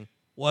saying,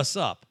 "What's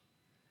up?"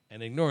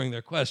 and ignoring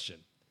their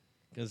question.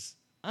 Because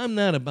I'm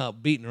not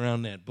about beating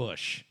around that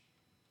bush.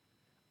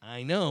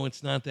 I know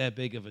it's not that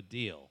big of a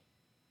deal,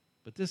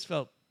 but this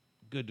felt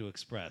good to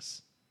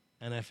express,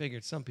 and I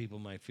figured some people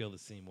might feel the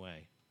same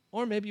way.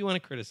 Or maybe you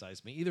want to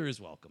criticize me. Either is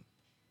welcome.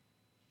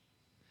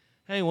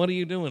 Hey, what are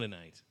you doing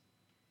tonight?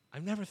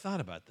 I've never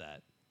thought about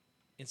that.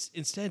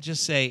 Instead,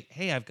 just say,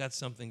 "Hey, I've got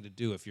something to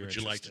do." If you're Would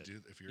you like interested. to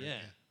do? If you're, Yeah.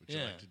 Would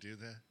you like to do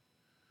that?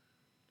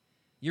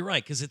 You're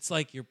right, because it's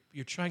like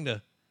you're trying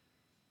to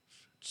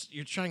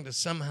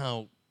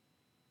somehow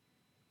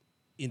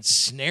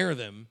ensnare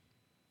them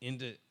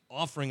into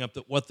offering up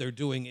that what they're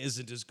doing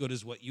isn't as good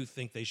as what you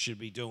think they should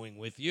be doing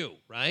with you,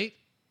 right?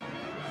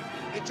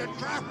 It's a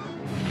trap.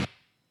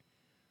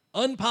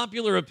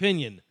 Unpopular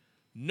opinion.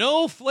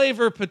 No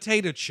flavor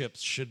potato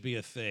chips should be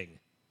a thing.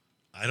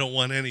 I don't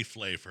want any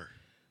flavor.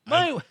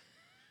 My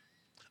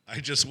I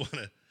just want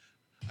to.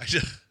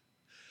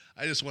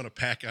 I just want to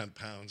pack on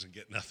pounds and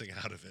get nothing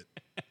out of it.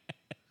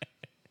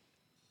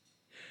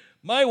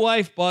 My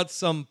wife bought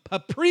some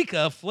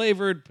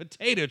paprika-flavored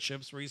potato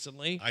chips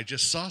recently. I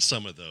just saw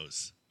some of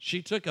those.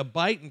 She took a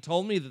bite and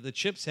told me that the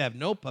chips have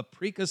no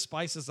paprika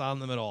spices on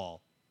them at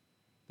all.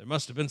 There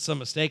must have been some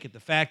mistake at the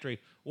factory.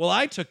 Well,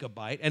 I took a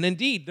bite, and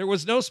indeed, there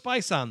was no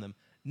spice on them.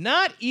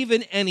 Not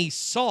even any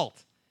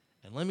salt.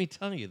 And let me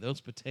tell you,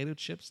 those potato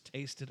chips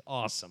tasted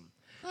awesome.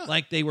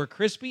 Like they were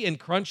crispy and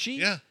crunchy,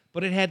 Yeah.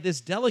 but it had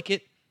this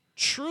delicate,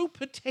 true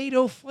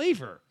potato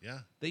flavor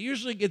Yeah. that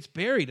usually gets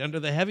buried under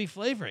the heavy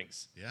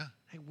flavorings. Yeah.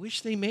 I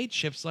wish they made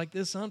chips like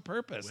this on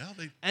purpose. Well,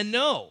 And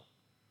no,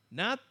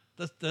 not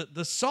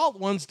the salt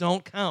ones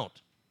don't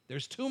count.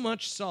 There's too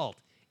much salt.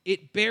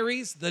 It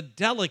buries the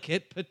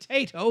delicate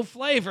potato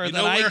flavor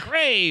that I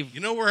crave. You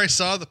know where I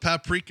saw the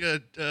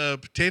paprika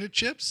potato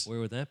chips? Where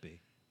would that be?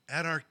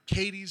 At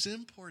Arcadie's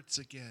Imports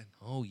again.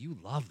 Oh, you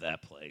love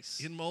that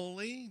place. In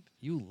Moline.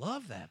 You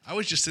love that place. I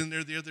was just in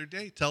there the other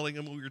day telling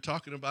them we were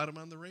talking about them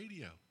on the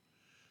radio.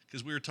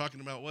 Because we were talking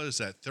about, what is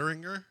that,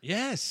 Thuringer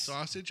Yes.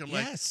 sausage? I'm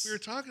Yes. like, we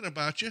were talking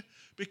about you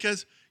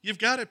because you've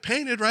got it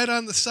painted right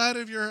on the side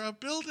of your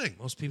building.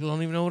 Most people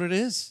don't even know what it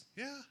is.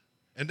 Yeah.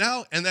 And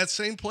that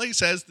same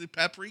place has the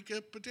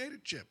paprika potato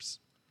chips.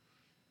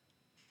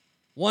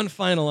 One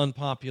final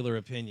unpopular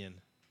opinion.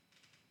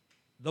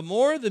 The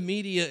more the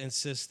media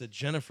insists that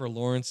Jennifer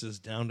Lawrence is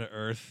down to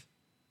earth,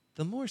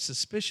 the more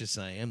suspicious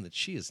I am that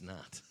she is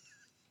not.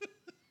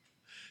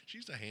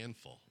 She's a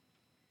handful.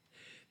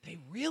 They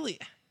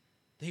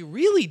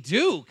really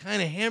do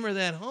kind of hammer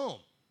that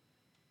home.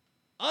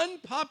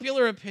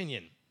 Unpopular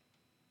opinion.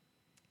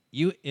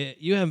 You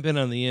haven't been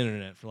on the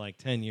internet for like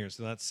 10 years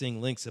without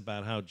seeing links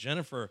about how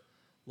Jennifer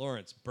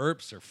Lawrence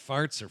burps or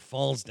farts or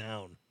falls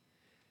down.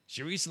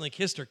 She recently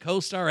kissed her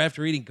co-star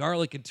after eating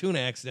garlic and tuna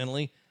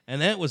accidentally,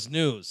 and that was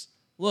news.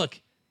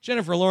 Look,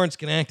 Jennifer Lawrence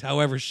can act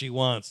however she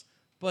wants,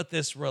 but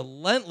this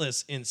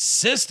relentless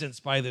insistence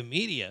by the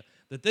media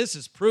that this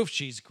is proof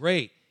she's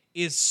great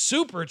is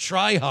super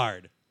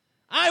try-hard.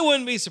 I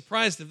wouldn't be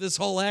surprised if this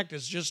whole act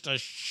is just a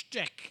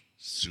shtick.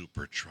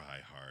 Super try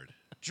hard.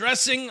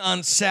 Dressing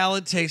on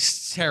salad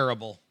tastes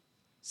terrible.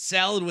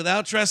 Salad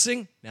without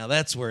dressing? Now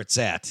that's where it's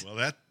at. Well,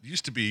 that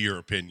used to be your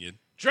opinion.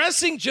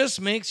 Dressing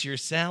just makes your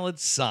salad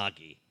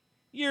soggy.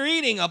 You're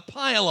eating a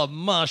pile of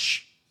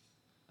mush.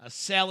 A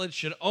salad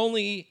should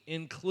only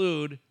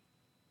include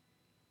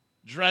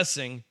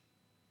dressing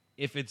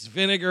if it's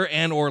vinegar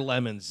and or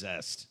lemon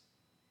zest.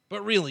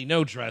 But really,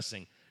 no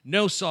dressing.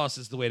 No sauce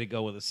is the way to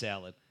go with a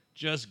salad.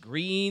 Just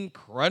green,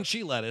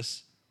 crunchy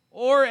lettuce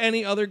or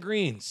any other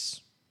greens.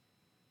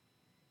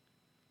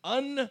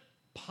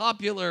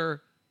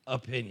 Unpopular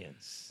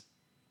opinions.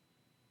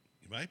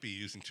 You might be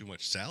using too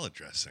much salad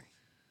dressing.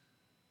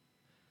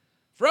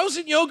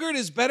 Frozen yogurt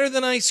is better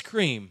than ice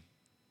cream.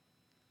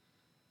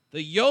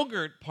 The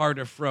yogurt part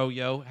of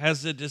Froyo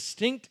has a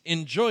distinct,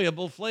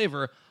 enjoyable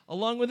flavor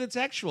along with its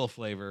actual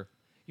flavor.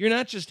 You're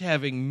not just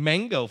having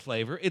mango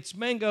flavor, it's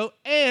mango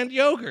and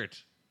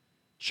yogurt.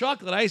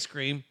 Chocolate ice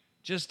cream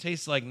just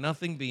tastes like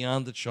nothing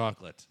beyond the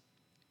chocolate.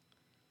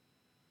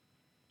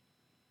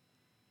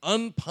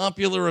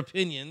 Unpopular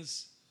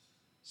opinions.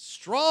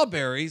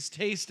 Strawberries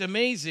taste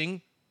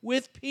amazing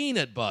with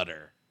peanut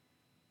butter.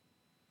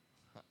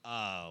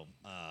 Oh,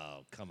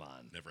 come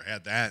on. Never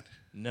had that.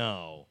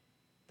 No.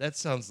 That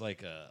sounds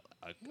like a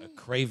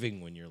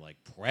craving when you're like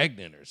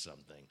pregnant or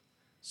something.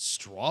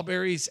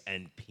 Strawberries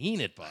and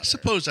peanut butter. I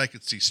suppose I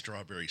could see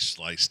strawberries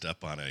sliced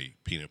up on a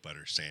peanut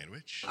butter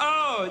sandwich.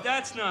 Oh,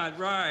 that's not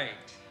right.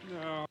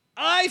 No.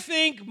 I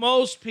think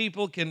most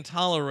people can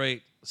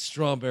tolerate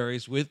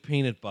strawberries with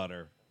peanut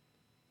butter.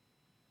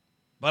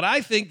 But I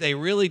think they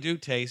really do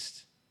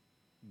taste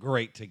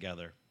great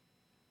together.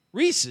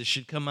 Reese's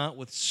should come out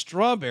with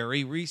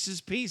strawberry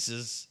Reese's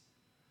Pieces.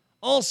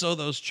 Also,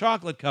 those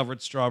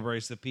chocolate-covered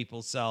strawberries that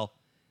people sell,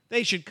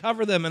 they should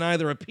cover them in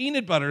either a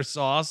peanut butter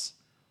sauce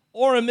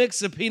or a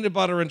mix of peanut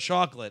butter and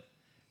chocolate.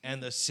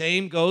 And the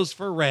same goes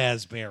for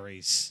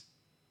raspberries.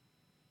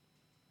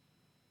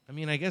 I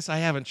mean, I guess I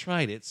haven't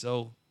tried it,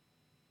 so...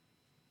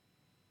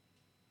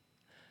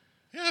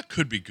 Yeah, it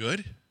could be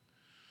good.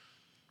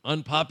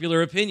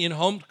 Unpopular opinion,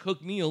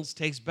 home-cooked meals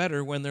taste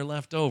better when they're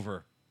left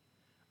over.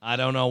 I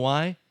don't know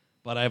why,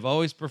 but I've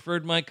always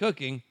preferred my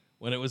cooking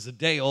when it was a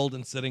day old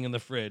and sitting in the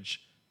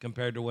fridge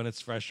compared to when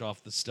it's fresh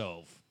off the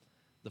stove.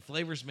 The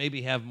flavors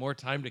maybe have more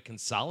time to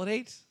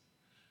consolidate?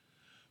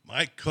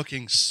 My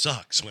cooking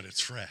sucks when it's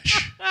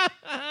fresh.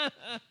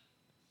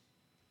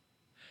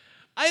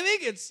 I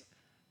think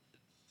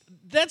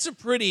that's a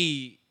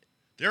pretty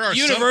There are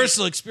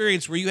universal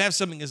experience where you have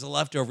something as a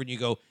leftover and you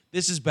go,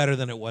 this is better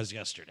than it was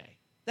yesterday.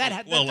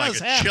 That well, like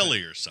does a happen.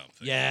 chili or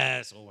something.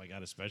 Yes. Oh, my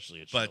God,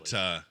 especially a chili.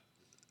 But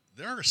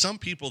there are some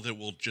people that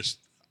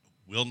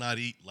will not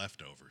eat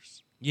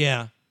leftovers.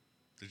 Yeah.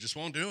 They just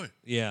won't do it.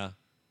 Yeah.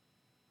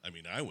 I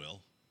mean, I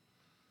will.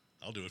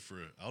 I'll do it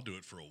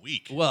for a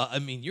week. Well, I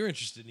mean, you're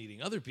interested in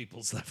eating other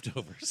people's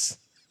leftovers.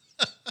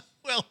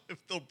 Well, if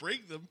they'll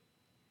bring them.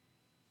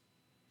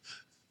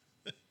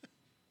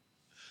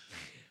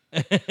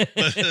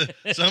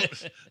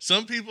 But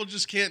some people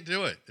just can't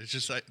do it. It's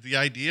just like the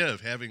idea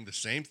of having the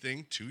same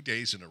thing 2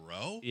 days in a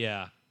row.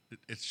 Yeah.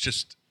 It's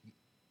just,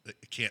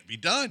 it can't be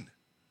done.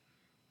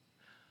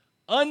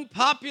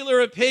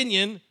 Unpopular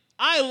opinion,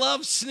 I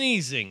love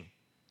sneezing.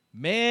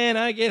 Man,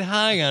 I get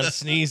high on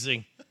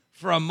sneezing.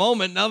 For a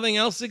moment, nothing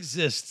else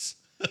exists.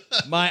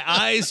 My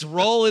eyes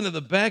roll into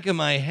the back of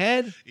my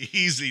head.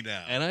 Easy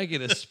now. And I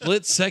get a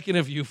split second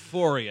of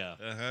euphoria.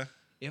 Uh-huh.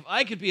 If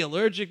I could be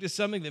allergic to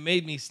something that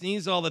made me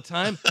sneeze all the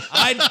time,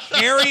 I'd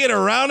carry it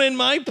around in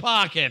my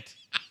pocket.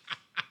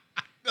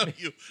 No,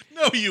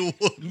 you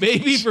wouldn't.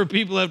 Maybe for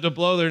people who have to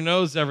blow their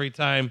nose every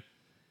time,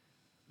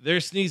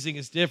 their sneezing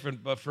is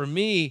different. But for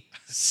me,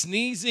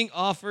 sneezing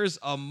offers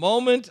a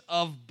moment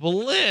of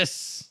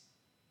bliss.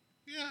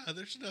 Yeah,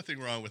 there's nothing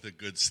wrong with a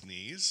good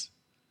sneeze.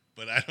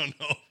 But I don't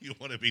know if you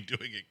want to be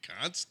doing it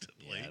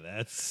constantly. Yeah,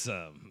 that's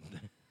my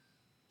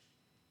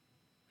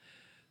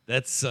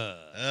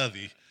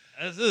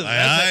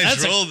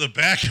eyes roll the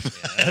back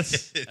of my head.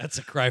 That's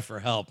a cry for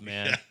help,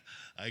 man. Yeah,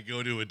 I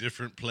go to a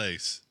different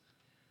place.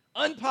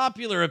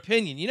 Unpopular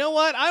opinion. You know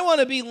what? I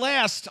want to be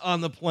last on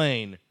the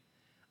plane.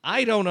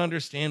 I don't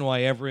understand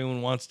why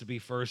everyone wants to be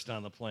first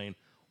on the plane.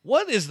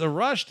 What is the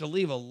rush to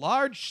leave a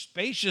large,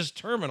 spacious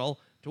terminal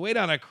to wait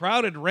on a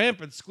crowded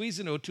ramp and squeeze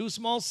into a too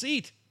small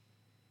seat?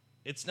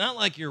 It's not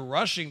like you're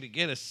rushing to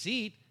get a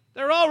seat.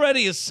 They're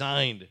already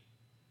assigned.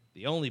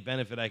 The only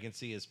benefit I can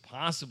see is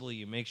possibly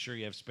you make sure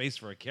you have space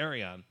for a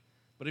carry-on.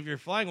 But if you're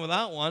flying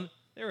without one,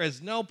 there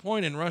is no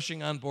point in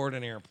rushing on board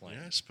an airplane.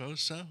 Yeah, I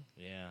suppose so.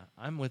 Yeah,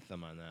 I'm with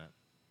them on that.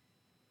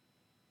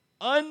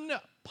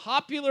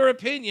 Unpopular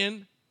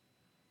opinion,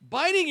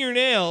 biting your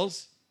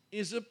nails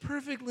is a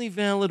perfectly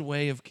valid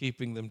way of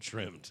keeping them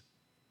trimmed.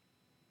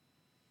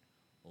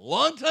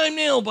 Longtime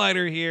nail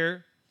biter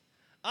here.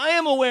 I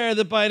am aware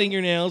that biting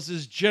your nails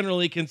is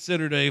generally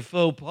considered a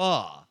faux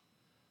pas.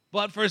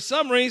 But for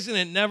some reason,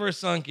 it never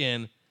sunk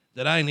in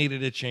that I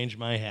needed to change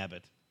my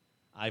habit.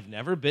 I've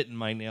never bitten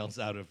my nails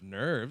out of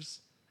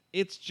nerves.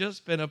 It's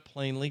just been a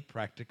plainly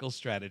practical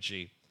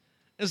strategy.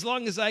 As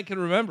long as I can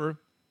remember,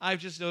 I've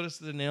just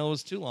noticed that the nail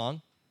was too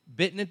long,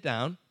 bitten it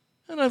down,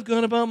 and I've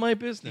gone about my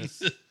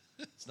business.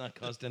 It's not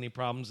caused any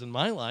problems in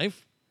my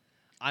life.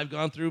 I've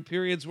gone through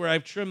periods where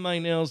I've trimmed my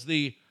nails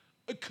the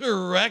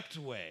correct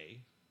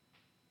way,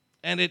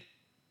 and it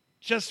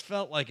just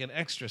felt like an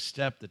extra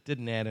step that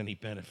didn't add any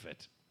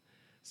benefit.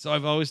 So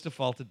I've always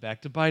defaulted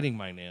back to biting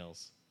my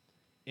nails.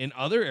 In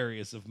other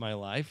areas of my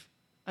life,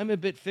 I'm a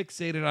bit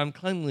fixated on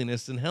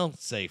cleanliness and health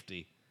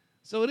safety.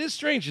 So it is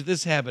strange that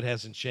this habit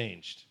hasn't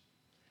changed.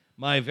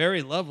 My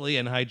very lovely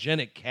and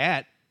hygienic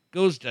cat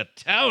goes to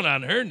town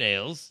on her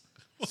nails.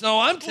 So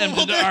I'm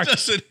tempted to argue.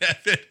 Doesn't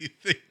have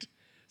anything to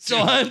So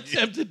I'm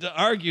tempted to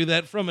argue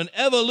that from an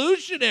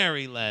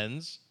evolutionary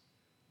lens,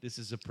 this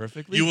is a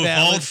perfectly You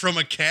valid... evolved from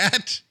a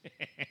cat?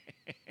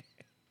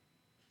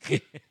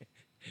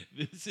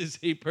 This is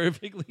a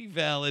perfectly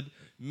valid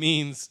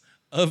means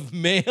of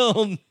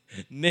male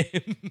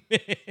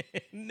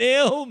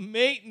nail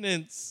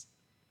maintenance.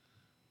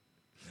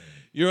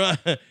 Your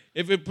Honor,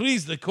 if it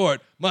please the court,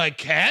 my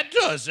cat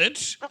does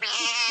it.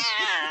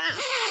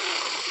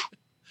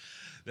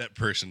 That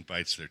person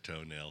bites their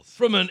toenails.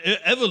 From an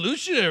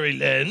evolutionary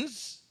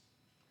lens,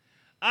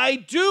 I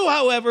do,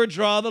 however,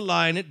 draw the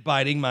line at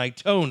biting my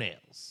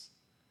toenails.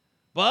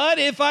 But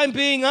if I'm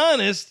being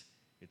honest,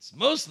 it's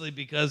mostly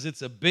because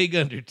it's a big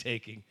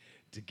undertaking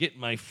to get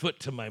my foot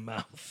to my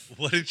mouth.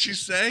 What did you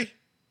say?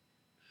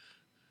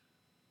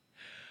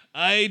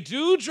 I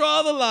do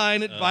draw the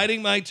line at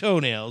biting my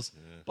toenails,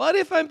 but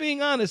if I'm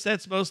being honest,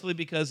 that's mostly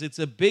because it's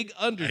a big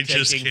I undertaking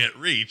just can't to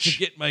reach.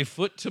 get my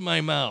foot to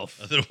my mouth.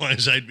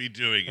 Otherwise, I'd be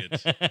doing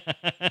it.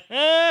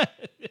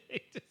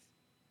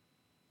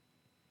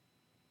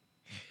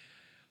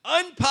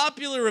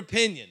 Unpopular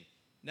opinion.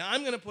 Now,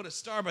 I'm going to put a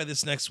star by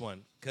this next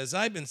one because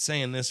I've been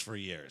saying this for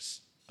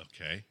years.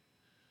 Okay.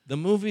 The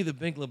movie The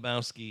Big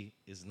Lebowski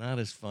is not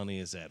as funny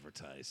as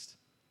advertised.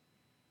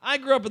 I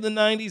grew up in the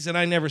 90s, and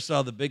I never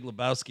saw The Big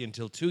Lebowski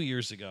until 2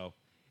 years ago.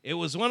 It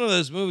was one of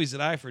those movies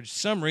that I, for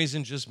some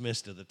reason, just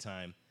missed at the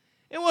time.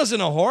 It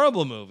wasn't a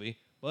horrible movie,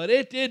 but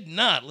it did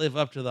not live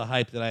up to the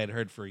hype that I had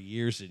heard for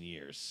years and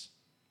years.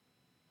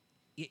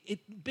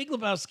 Big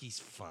Lebowski's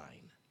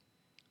fine.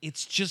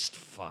 It's just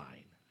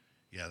fine.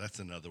 Yeah, that's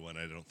another one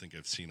I don't think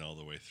I've seen all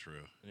the way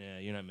through. Yeah,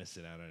 you're not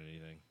missing out on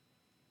anything.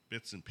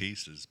 Bits and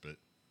pieces, but...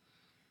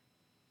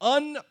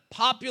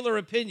 Unpopular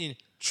opinion.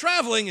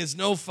 Traveling is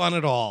no fun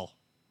at all.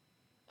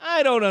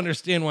 I don't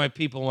understand why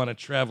people want to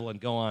travel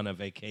and go on a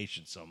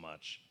vacation so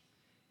much.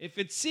 If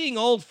it's seeing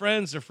old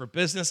friends or for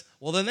business,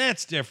 well, then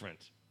that's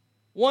different.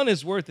 One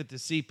is worth it to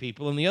see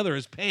people, and the other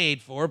is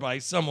paid for by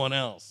someone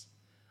else.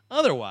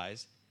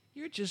 Otherwise,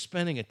 you're just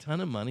spending a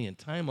ton of money and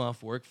time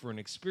off work for an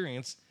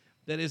experience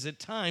that is at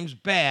times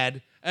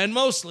bad and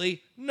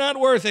mostly not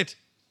worth it.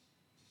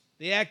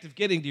 The act of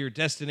getting to your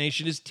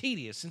destination is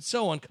tedious and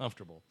so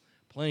uncomfortable.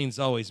 Planes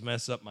always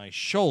mess up my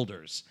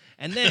shoulders.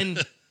 And then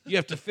you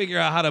have to figure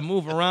out how to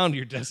move around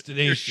your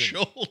destination.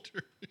 Your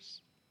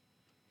shoulders.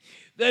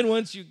 Then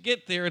once you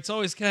get there, it's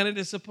always kind of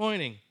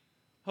disappointing.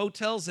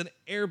 Hotels and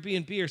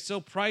Airbnb are so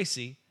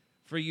pricey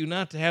for you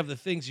not to have the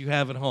things you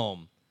have at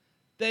home.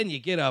 Then you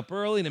get up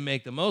early to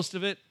make the most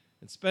of it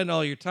and spend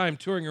all your time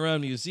touring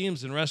around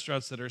museums and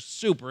restaurants that are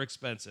super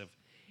expensive.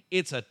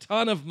 It's a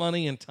ton of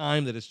money and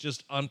time that is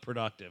just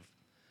unproductive.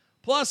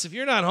 Plus, if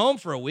you're not home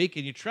for a week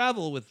and you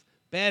travel with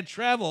bad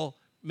travel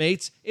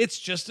mates, it's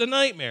just a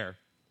nightmare.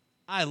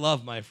 I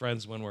love my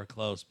friends when we're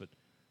close, but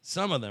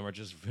some of them are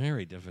just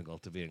very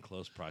difficult to be in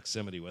close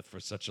proximity with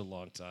for such a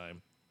long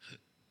time.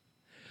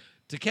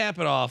 To cap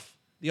it off,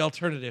 the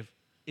alternative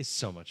is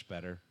so much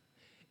better.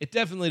 It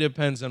definitely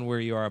depends on where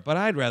you are, but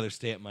I'd rather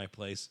stay at my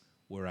place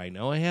where I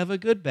know I have a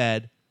good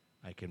bed,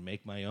 I can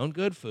make my own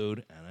good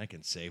food, and I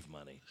can save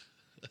money.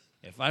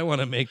 If I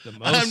want to make the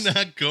most... I'm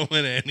not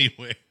going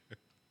anywhere.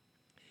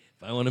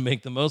 If I want to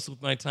make the most with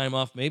my time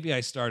off, maybe I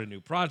start a new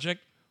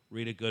project,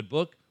 read a good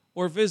book,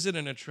 or visit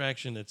an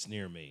attraction that's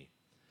near me.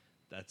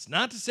 That's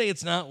not to say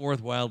it's not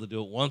worthwhile to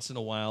do it once in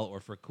a while or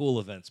for cool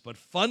events, but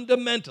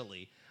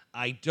fundamentally,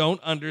 I don't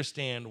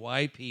understand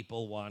why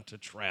people want to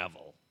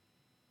travel.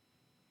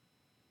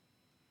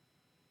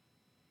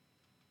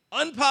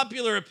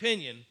 Unpopular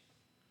opinion,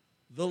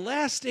 the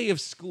last day of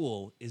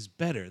school is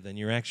better than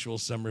your actual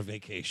summer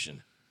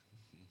vacation.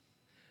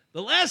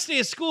 The last day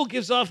of school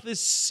gives off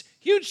this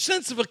huge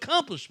sense of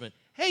accomplishment.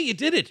 Hey, you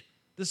did it.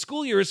 The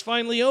school year is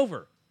finally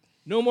over.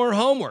 No more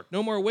homework.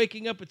 No more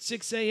waking up at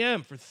 6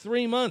 a.m. for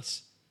 3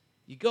 months.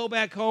 You go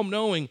back home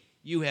knowing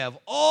you have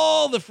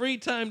all the free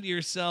time to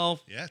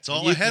yourself. Yeah, it's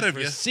all ahead of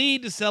you.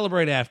 Proceed to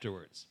celebrate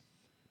afterwards.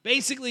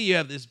 Basically, you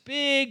have this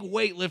big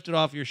weight lifted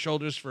off your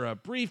shoulders for a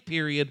brief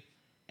period,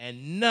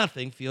 and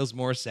nothing feels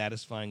more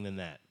satisfying than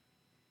that.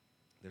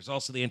 There's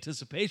also the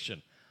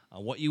anticipation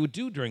on what you would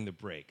do during the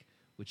break,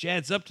 which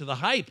adds up to the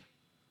hype.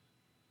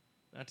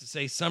 Not to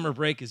say summer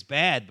break is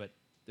bad, but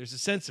there's a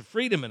sense of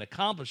freedom and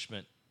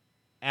accomplishment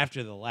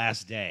after the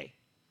last day.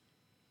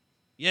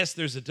 Yes,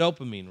 there's a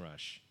dopamine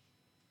rush.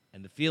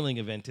 And the feeling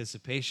of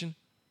anticipation,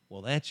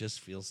 well, that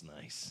just feels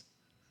nice.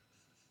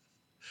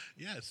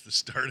 Yeah, it's the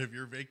start of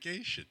your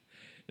vacation.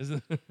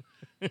 Isn't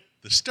it?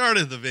 The start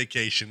of the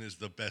vacation is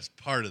the best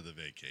part of the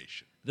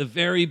vacation. The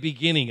very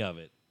beginning of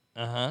it.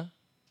 Uh-huh.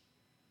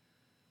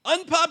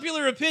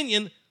 Unpopular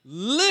opinion,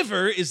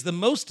 liver is the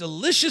most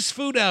delicious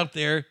food out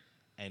there,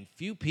 and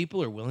few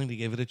people are willing to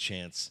give it a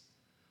chance.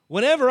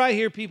 Whenever I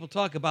hear people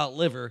talk about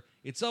liver,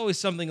 it's always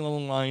something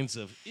along the lines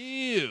of,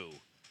 ew.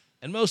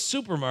 And most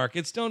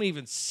supermarkets don't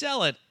even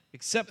sell it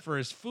except for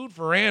as food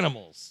for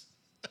animals.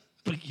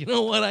 But you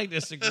know what? I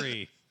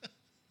disagree.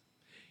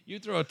 You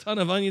throw a ton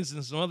of onions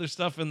and some other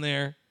stuff in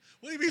there.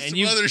 What do you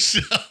mean some other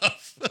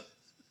stuff?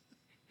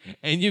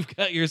 And you've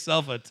got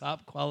yourself a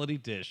top quality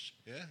dish.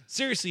 Yeah.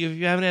 Seriously, if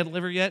you haven't had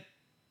liver yet,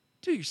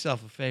 do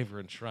yourself a favor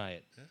and try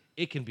it. Yeah.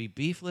 It can be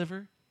beef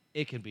liver.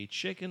 It can be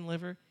chicken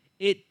liver.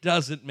 It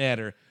doesn't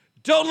matter.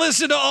 Don't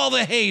listen to all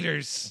the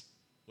haters.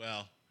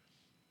 Well,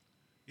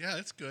 yeah,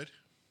 it's good.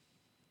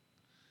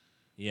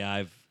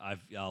 Yeah,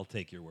 I'll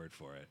take your word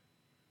for it.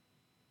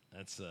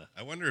 That's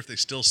I wonder if they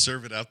still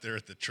serve it out there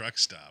at the truck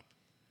stop.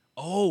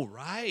 Oh,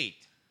 right.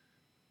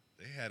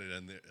 They had it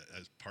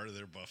as part of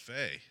their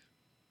buffet.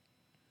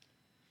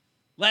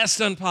 Last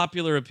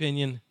unpopular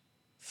opinion,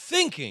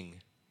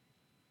 thinking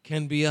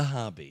can be a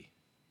hobby.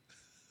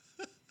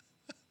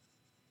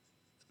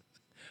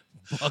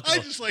 I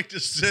just like to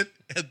sit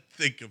and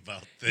think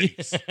about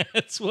things. Yeah,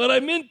 that's what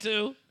I'm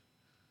into.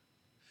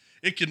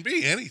 It can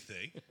be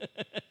anything.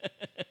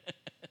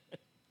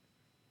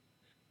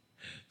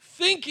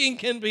 Thinking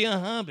can be a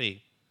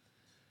hobby.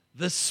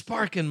 The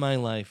spark in my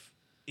life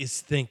is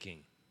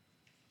thinking,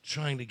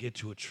 trying to get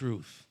to a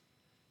truth,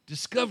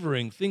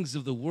 discovering things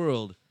of the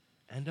world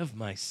and of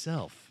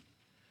myself.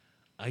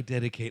 I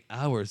dedicate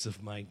hours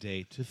of my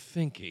day to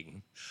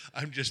thinking.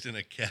 I'm just in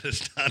a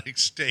catatonic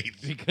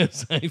state.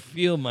 Because I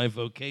feel my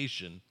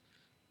vocation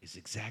is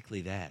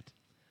exactly that.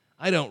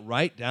 I don't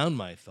write down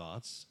my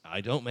thoughts.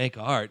 I don't make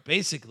art.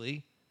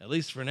 Basically, at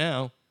least for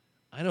now,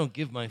 I don't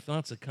give my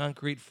thoughts a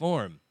concrete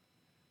form.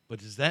 But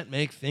does that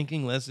make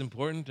thinking less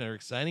important or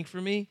exciting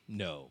for me?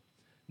 No,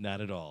 not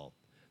at all.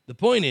 The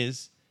point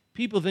is,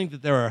 people think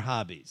that there are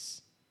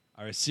hobbies,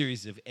 are a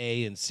series of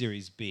A and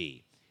series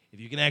B. If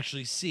you can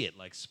actually see it,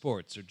 like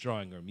sports or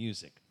drawing or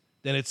music,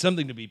 then it's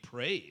something to be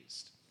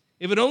praised.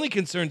 If it only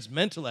concerns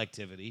mental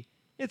activity,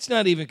 it's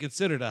not even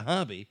considered a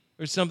hobby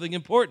or something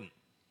important.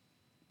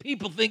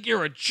 People think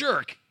you're a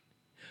jerk,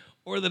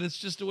 or that it's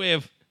just a way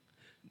of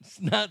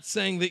not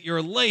saying that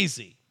you're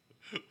lazy.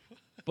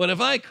 But if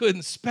I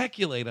couldn't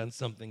speculate on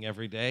something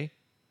every day,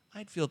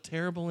 I'd feel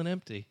terrible and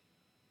empty.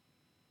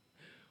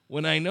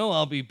 When I know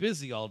I'll be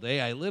busy all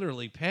day, I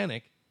literally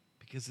panic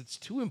because it's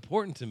too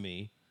important to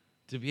me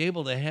to be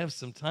able to have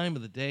some time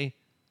of the day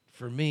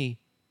for me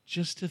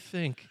just to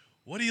think.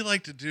 What do you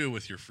like to do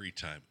with your free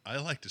time? I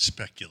like to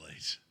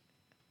speculate.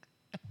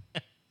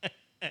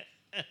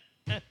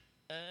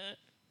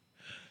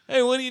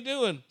 Hey, what are you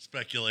doing?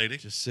 Speculating.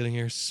 Just sitting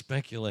here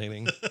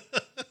speculating.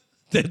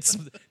 That's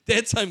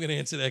how I'm going to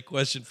answer that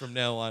question from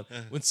now on.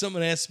 When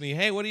someone asks me,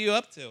 hey, what are you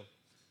up to?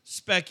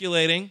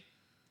 Speculating.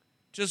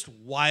 Just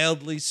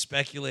wildly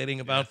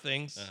speculating about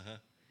things. Uh-huh.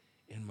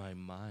 In my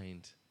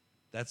mind.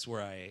 That's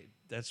my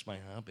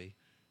hobby.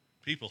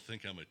 People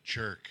think I'm a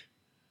jerk.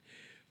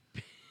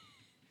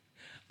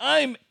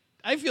 I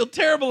feel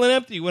terrible and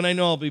empty when I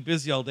know I'll be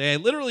busy all day. I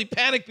literally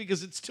panic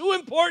because it's too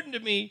important to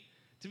me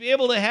to be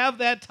able to have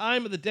that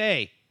time of the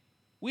day.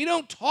 We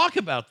don't talk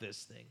about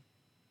this thing.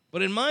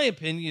 But in my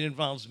opinion, it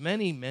involves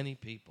many, many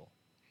people.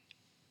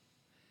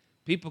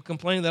 People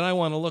complain that I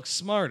want to look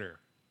smarter.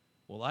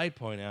 Well, I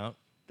point out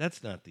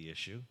that's not the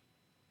issue.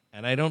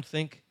 And I don't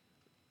think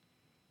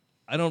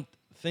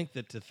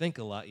that to think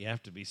a lot you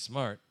have to be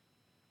smart.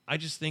 I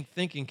just think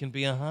thinking can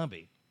be a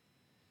hobby.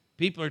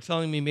 People are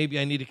telling me maybe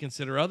I need to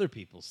consider other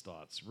people's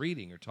thoughts,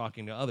 reading or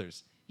talking to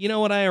others. You know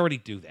what? I already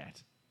do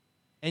that.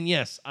 And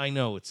yes, I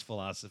know it's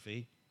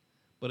philosophy.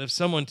 But if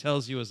someone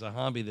tells you as a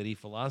hobby that he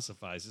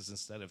philosophizes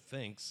instead of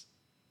thinks,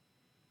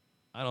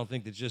 I don't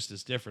think the gist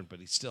is different, but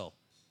he's still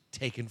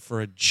taken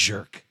for a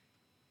jerk.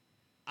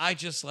 I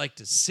just like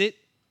to sit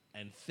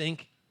and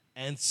think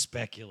and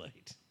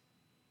speculate.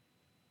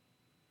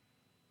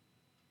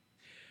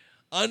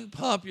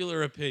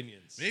 Unpopular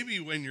opinions. Maybe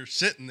when you're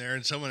sitting there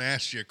and someone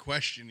asks you a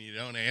question, you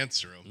don't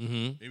answer them.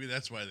 Mm-hmm. Maybe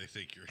that's why they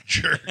think you're a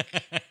jerk.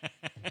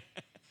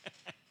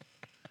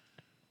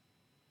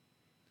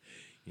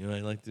 You know what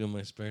I like to do in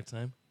my spare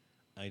time?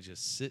 I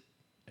just sit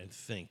and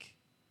think.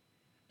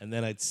 And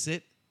then I'd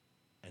sit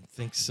and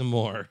think some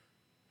more.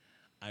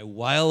 I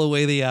while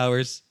away the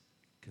hours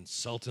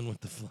consulting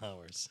with the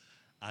flowers.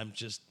 I'm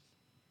just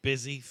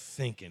busy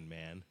thinking,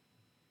 man.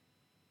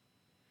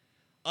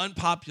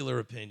 Unpopular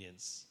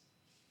opinions.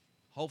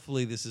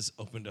 Hopefully this has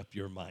opened up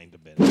your mind a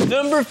bit.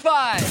 Number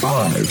 5.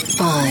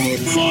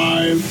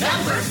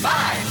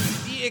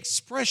 The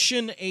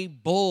expression "a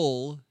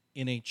bull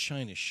in a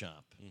china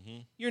shop." Mm-hmm.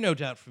 You're no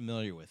doubt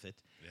familiar with it.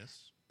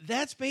 Yes.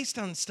 That's based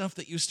on stuff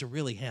that used to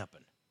really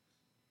happen.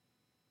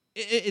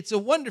 It's a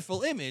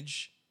wonderful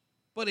image,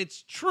 but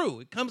it's true.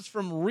 It comes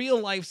from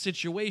real-life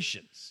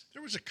situations.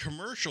 There was a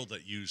commercial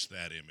that used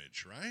that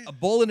image, right? A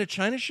bull in a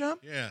china shop?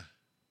 Yeah.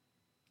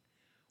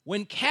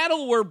 When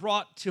cattle were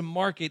brought to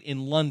market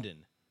in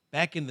London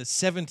back in the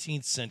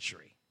 17th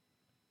century,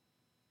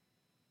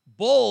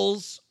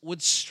 bulls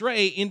would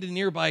stray into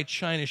nearby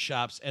china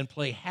shops and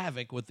play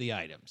havoc with the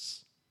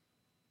items.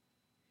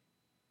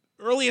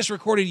 Earliest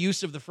recorded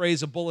use of the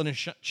phrase "a bull in a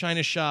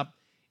china shop"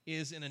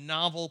 is in a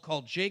novel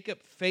called Jacob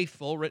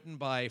Faithful, written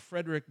by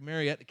Frederick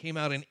Marryat. It came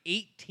out in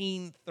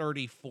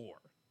 1834.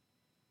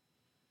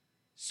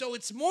 So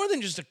it's more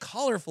than just a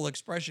colorful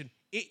expression.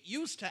 It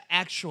used to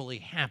actually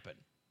happen.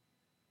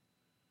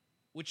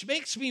 Which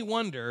makes me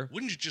wonder...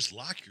 Wouldn't you just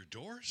lock your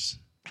doors?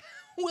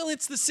 Well,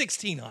 it's the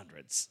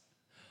 1600s.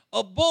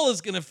 A bull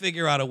is going to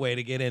figure out a way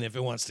to get in if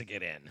it wants to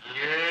get in.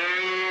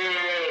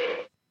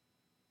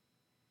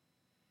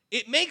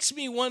 It makes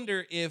me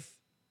wonder if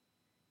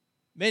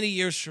many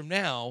years from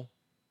now,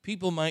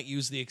 people might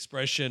use the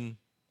expression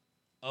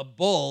 "a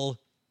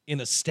bull in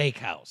a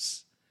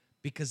steakhouse,"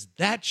 because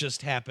that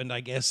just happened,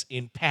 I guess,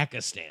 in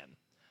Pakistan.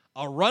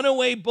 A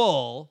runaway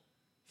bull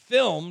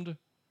filmed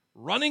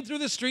running through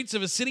the streets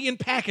of a city in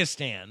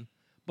Pakistan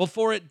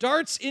before it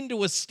darts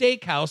into a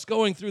steakhouse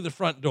going through the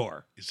front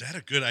door. Is that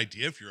a good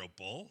idea if you're a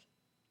bull?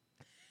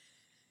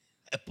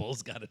 That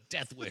bull's got a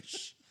death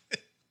wish.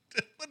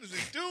 What is he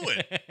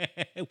doing?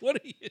 What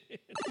are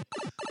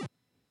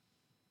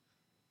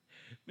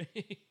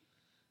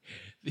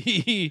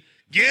you...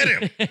 Get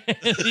him!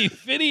 The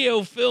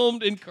video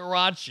filmed in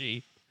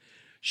Karachi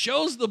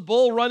shows the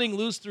bull running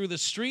loose through the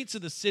streets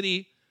of the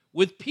city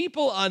with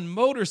people on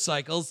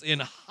motorcycles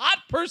in hot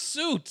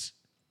pursuit.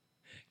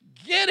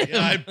 Get him!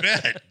 Yeah, I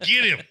bet.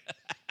 Get him!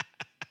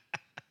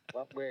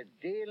 What we're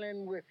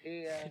dealing with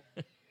here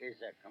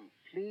is a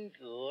complete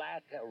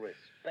lack of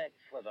respect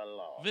for the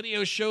law.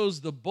 Video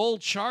shows the bull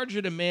charge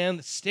at a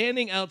man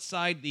standing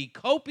outside the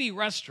Kopi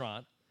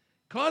restaurant,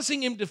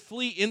 causing him to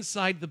flee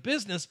inside the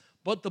business,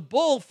 but the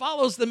bull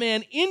follows the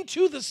man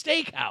into the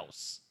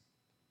steakhouse.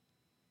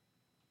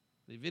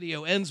 The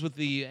video ends with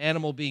the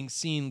animal being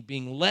seen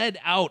being led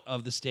out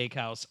of the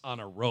steakhouse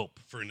on a rope.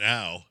 For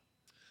now.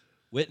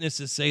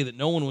 Witnesses say that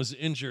no one was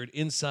injured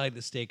inside the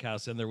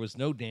steakhouse and there was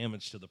no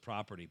damage to the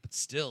property. But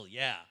still,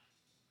 yeah.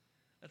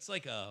 That's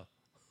like a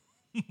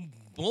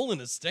bull in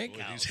a steakhouse.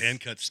 Boy, these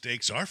hand-cut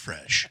steaks are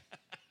fresh.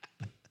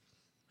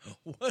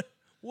 What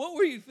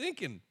were you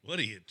thinking? What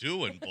are you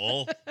doing,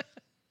 bull?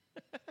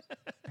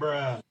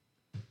 Bruh.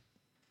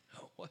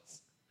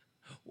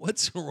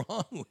 What's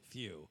wrong with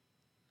you?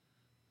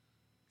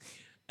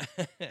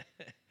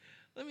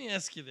 Let me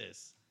ask you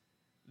this.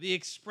 The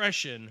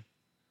expression,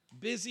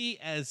 busy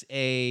as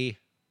a...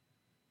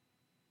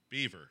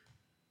 Beaver.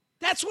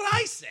 That's what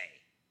I say.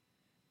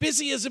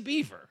 Busy as a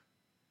beaver.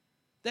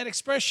 That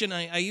expression,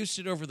 I used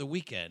it over the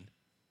weekend,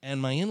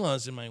 and my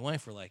in-laws and my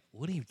wife were like,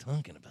 what are you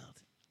talking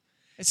about?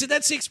 I said,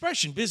 that's the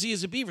expression, busy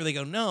as a beaver. They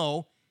go,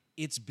 no,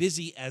 it's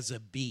busy as a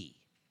bee.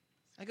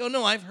 I go,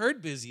 no, I've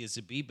heard busy as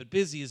a bee, but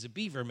busy as a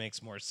beaver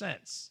makes more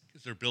sense.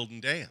 Because they're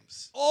building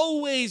dams.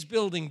 Always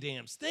building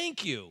dams.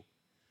 Thank you.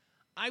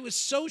 I was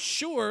so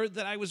sure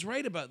that I was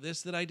right about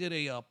this that I did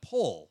a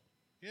poll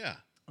Yeah.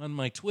 on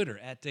my Twitter,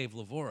 at Dave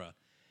Lavora,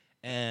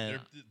 and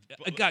They're-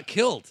 I got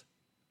killed.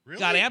 Really?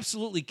 Got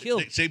absolutely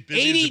killed. They say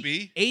busy as a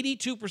bee?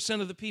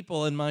 82% of the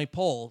people in my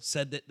poll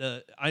said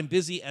that I'm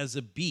busy as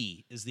a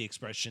bee is the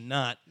expression,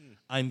 not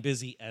I'm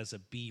busy as a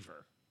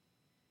beaver.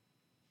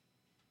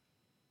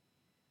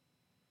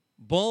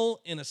 Bull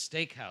in a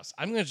steakhouse.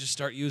 I'm going to just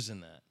start using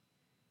that.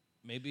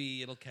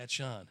 Maybe it'll catch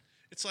on.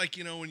 It's like,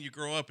 when you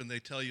grow up and they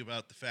tell you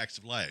about the facts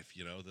of life,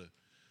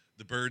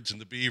 the birds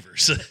and the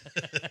beavers. That's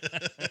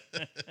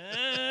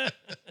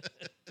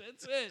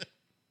it.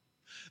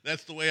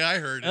 That's the way I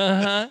heard it.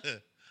 Uh-huh.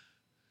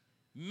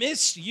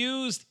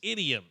 Misused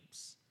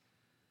idioms.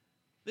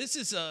 This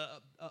is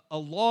a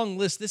long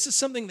list. This is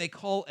something they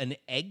call an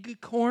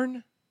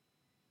eggcorn.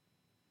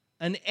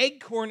 An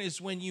eggcorn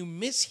is when you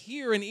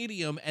mishear an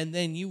idiom and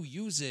then you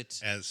use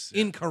it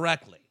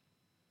incorrectly.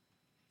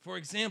 For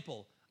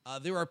example,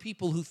 there are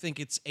people who think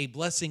it's a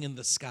blessing in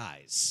the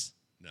skies.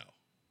 No.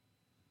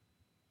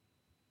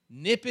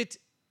 Nip it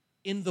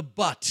in the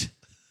butt.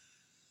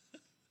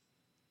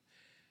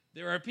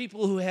 There are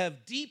people who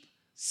have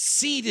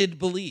deep-seated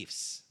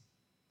beliefs.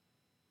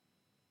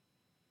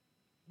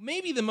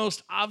 Maybe the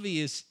most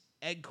obvious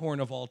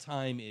eggcorn of all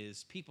time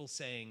is people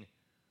saying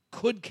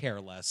could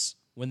care less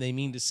when they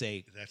mean to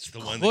say that's the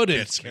one couldn't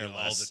that gets care me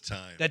less. all the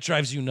time. That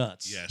drives you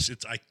nuts. Yes,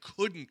 it's I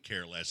couldn't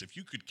care less. If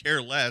you could care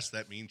less,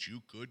 that means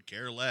you could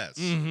care less.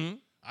 Mm-hmm.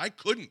 I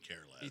couldn't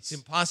care less. It's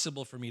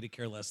impossible for me to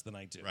care less than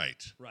I do.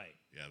 Right. Right.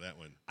 Yeah, that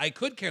one. I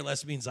could care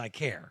less means I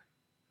care.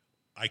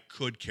 I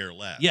could care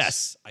less.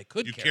 Yes, I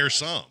could You care care less.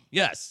 some.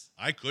 Yes.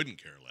 I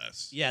couldn't care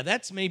less. Yeah,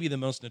 that's maybe the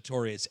most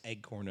notorious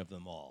eggcorn of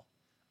them all.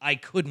 I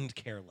couldn't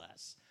care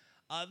less.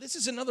 This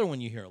is another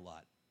one you hear a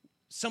lot.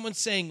 Someone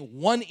saying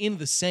one in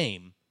the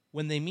same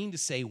when they mean to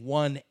say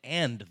one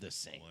and the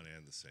same. One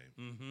and the same.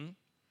 Mm-hmm.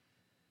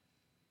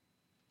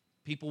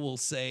 People will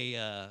say,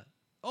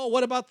 oh,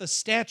 what about the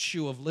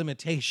statute of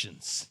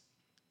limitations?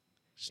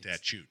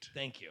 Statute.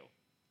 Thank you.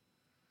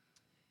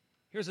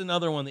 Here's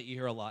another one that you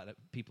hear a lot of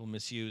people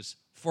misuse.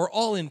 For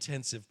all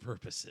intensive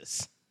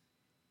purposes.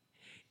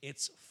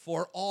 It's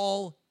for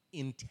all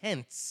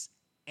intents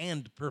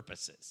and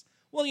purposes.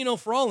 Well,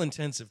 for all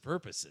intensive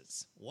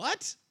purposes.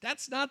 What?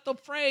 That's not the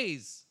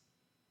phrase.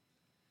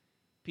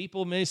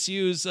 People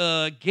misuse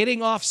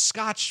getting off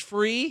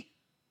scotch-free.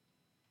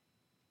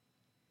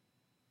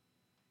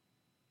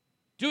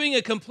 Doing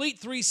a complete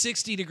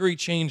 360-degree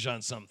change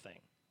on something.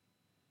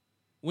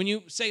 When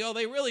you say, oh,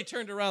 they really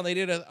turned around, they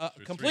did a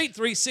complete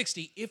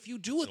 360. If you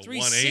do a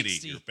 360...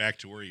 180, you're back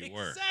to where you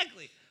were.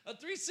 Exactly. A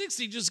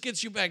 360 just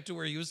gets you back to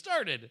where you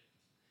started.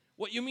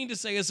 What you mean to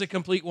say is a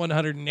complete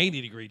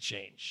 180-degree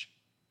change.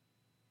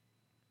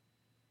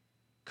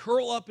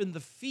 Curl up in the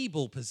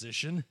feeble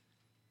position.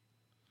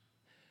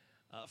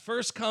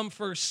 First come,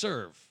 first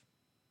serve.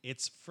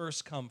 It's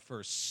first come,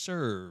 first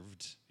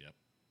served. Yep.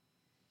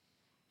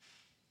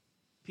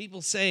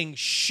 People saying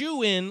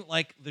shoe in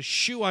like the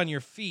shoe on your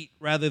feet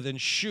rather than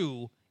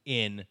shoe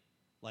in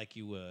like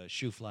you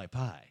shoe fly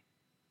pie.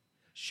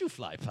 Shoe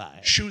fly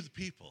pie. Shoe the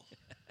people.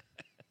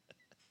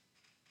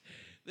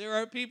 There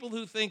are people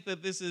who think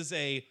that this is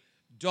a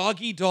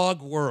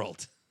doggy-dog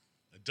world.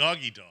 A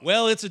doggy dog.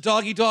 Well, it's a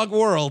doggy-dog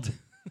world.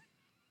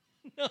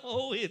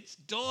 No, it's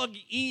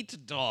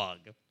dog-eat-dog.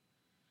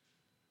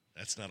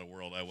 That's not a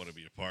world I want to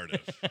be a part of.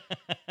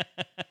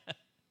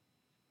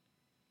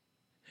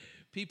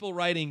 People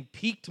writing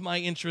piqued my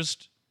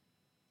interest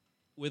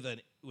with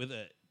a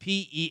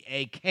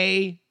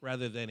P-E-A-K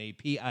rather than a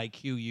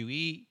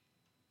P-I-Q-U-E.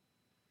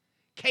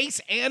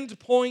 Case and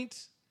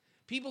point.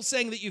 People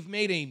saying that you've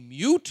made a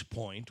mute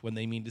point when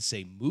they mean to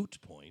say moot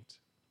point.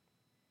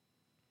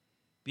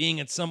 Being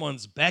at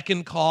someone's beck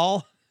and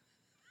call.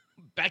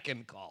 Beck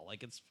and call,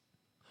 like it's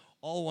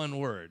all one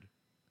word.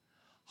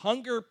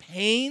 Hunger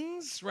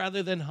pains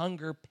rather than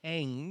hunger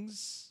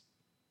pangs.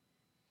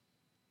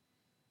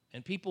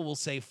 And people will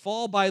say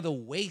fall by the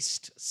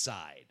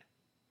wayside.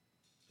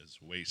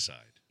 It's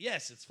wayside.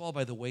 Yes, it's fall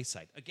by the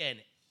wayside. Again,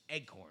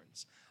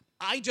 eggcorns.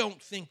 I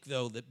don't think,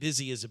 though, that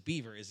busy as a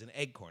beaver is an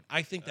eggcorn.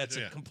 I think that's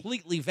a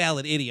completely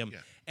valid idiom. Yeah.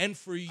 And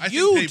for I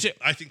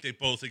think they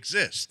both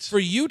exist. For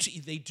you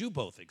to, they do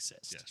both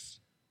exist. Yes.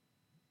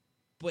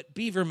 But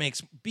beaver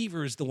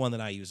is the one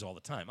that I use all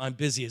the time. I'm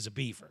busy as a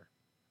beaver.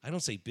 I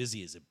don't say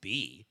busy as a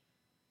bee.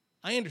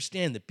 I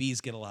understand that bees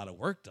get a lot of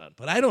work done,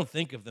 but I don't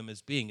think of them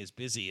as being as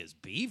busy as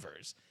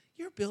beavers.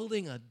 You're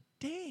building a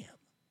dam.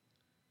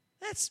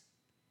 That's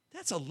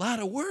a lot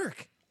of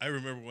work. I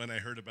remember when I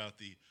heard about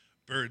the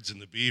birds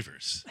and the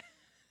beavers.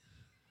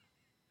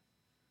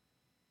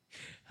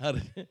 How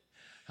did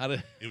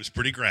It was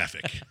pretty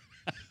graphic.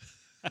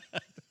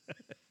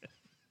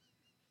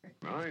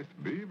 Nice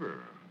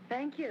beaver.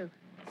 Thank you.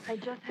 I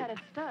just had it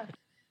stuffed.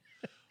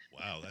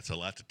 Wow, that's a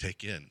lot to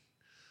take in.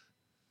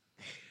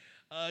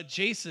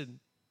 Jason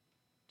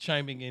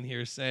chiming in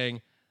here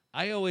saying,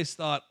 I always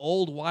thought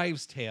Old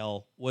Wives'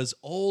 Tale was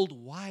Old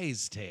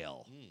Wise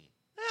Tale.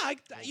 Yeah,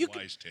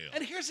 Wise Tale.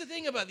 And here's the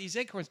thing about these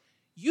acorns.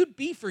 You'd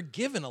be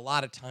forgiven a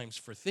lot of times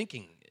for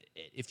thinking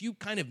it. If you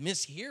kind of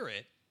mishear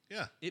it,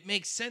 Yeah. it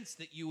makes sense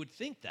that you would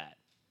think that.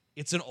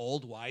 It's an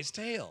old wise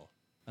tale.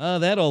 Oh,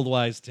 that old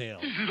wise tale.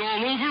 Is it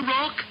all over,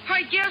 Rock?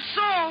 I guess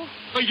so.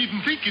 I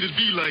didn't think it'd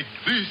be like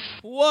this.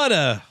 What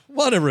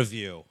a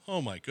review.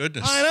 Oh, my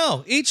goodness. I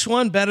know. Each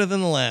one better than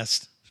the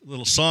last.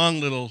 Little song,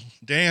 little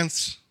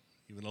dance,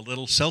 even a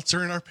little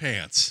seltzer in our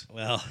pants.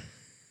 Well,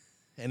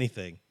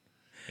 anything.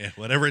 Yeah,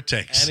 whatever it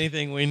takes.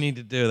 Anything we need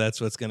to do,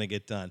 that's what's going to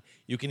get done.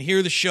 You can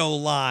hear the show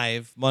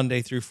live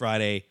Monday through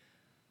Friday,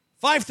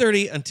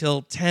 5:30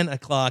 until 10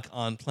 o'clock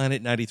on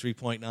Planet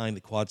 93.9,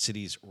 the Quad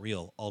Cities'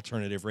 real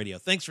alternative radio.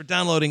 Thanks for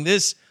downloading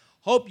this.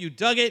 Hope you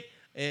dug it.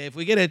 If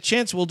we get a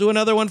chance, we'll do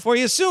another one for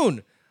you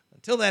soon.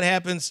 Until that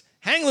happens,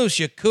 hang loose,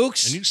 you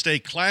kooks. And you stay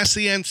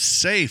classy and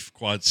safe,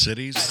 Quad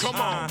Cities. Come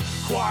on,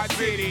 Quad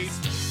Cities,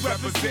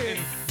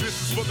 representing. This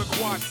is for the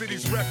Quad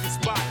Cities record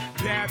spot.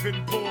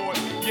 Davenport,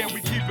 yeah,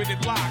 we keeping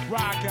it locked.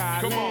 Rock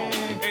out, come on,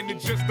 and it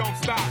just don't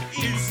stop.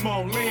 East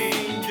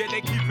Moline, yeah, they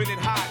keeping it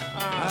hot.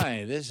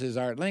 Hi, this is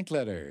Art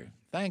Linkletter.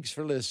 Thanks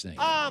for listening.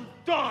 I'm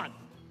done.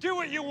 Do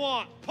what you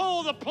want.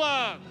 Pull the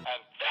plug. And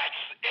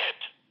that's it.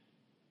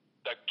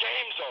 The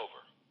game's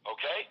over,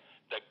 okay?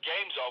 The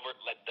game's over.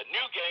 Let the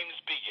new games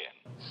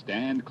begin.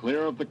 Stand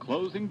clear of the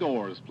closing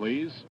doors,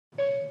 please.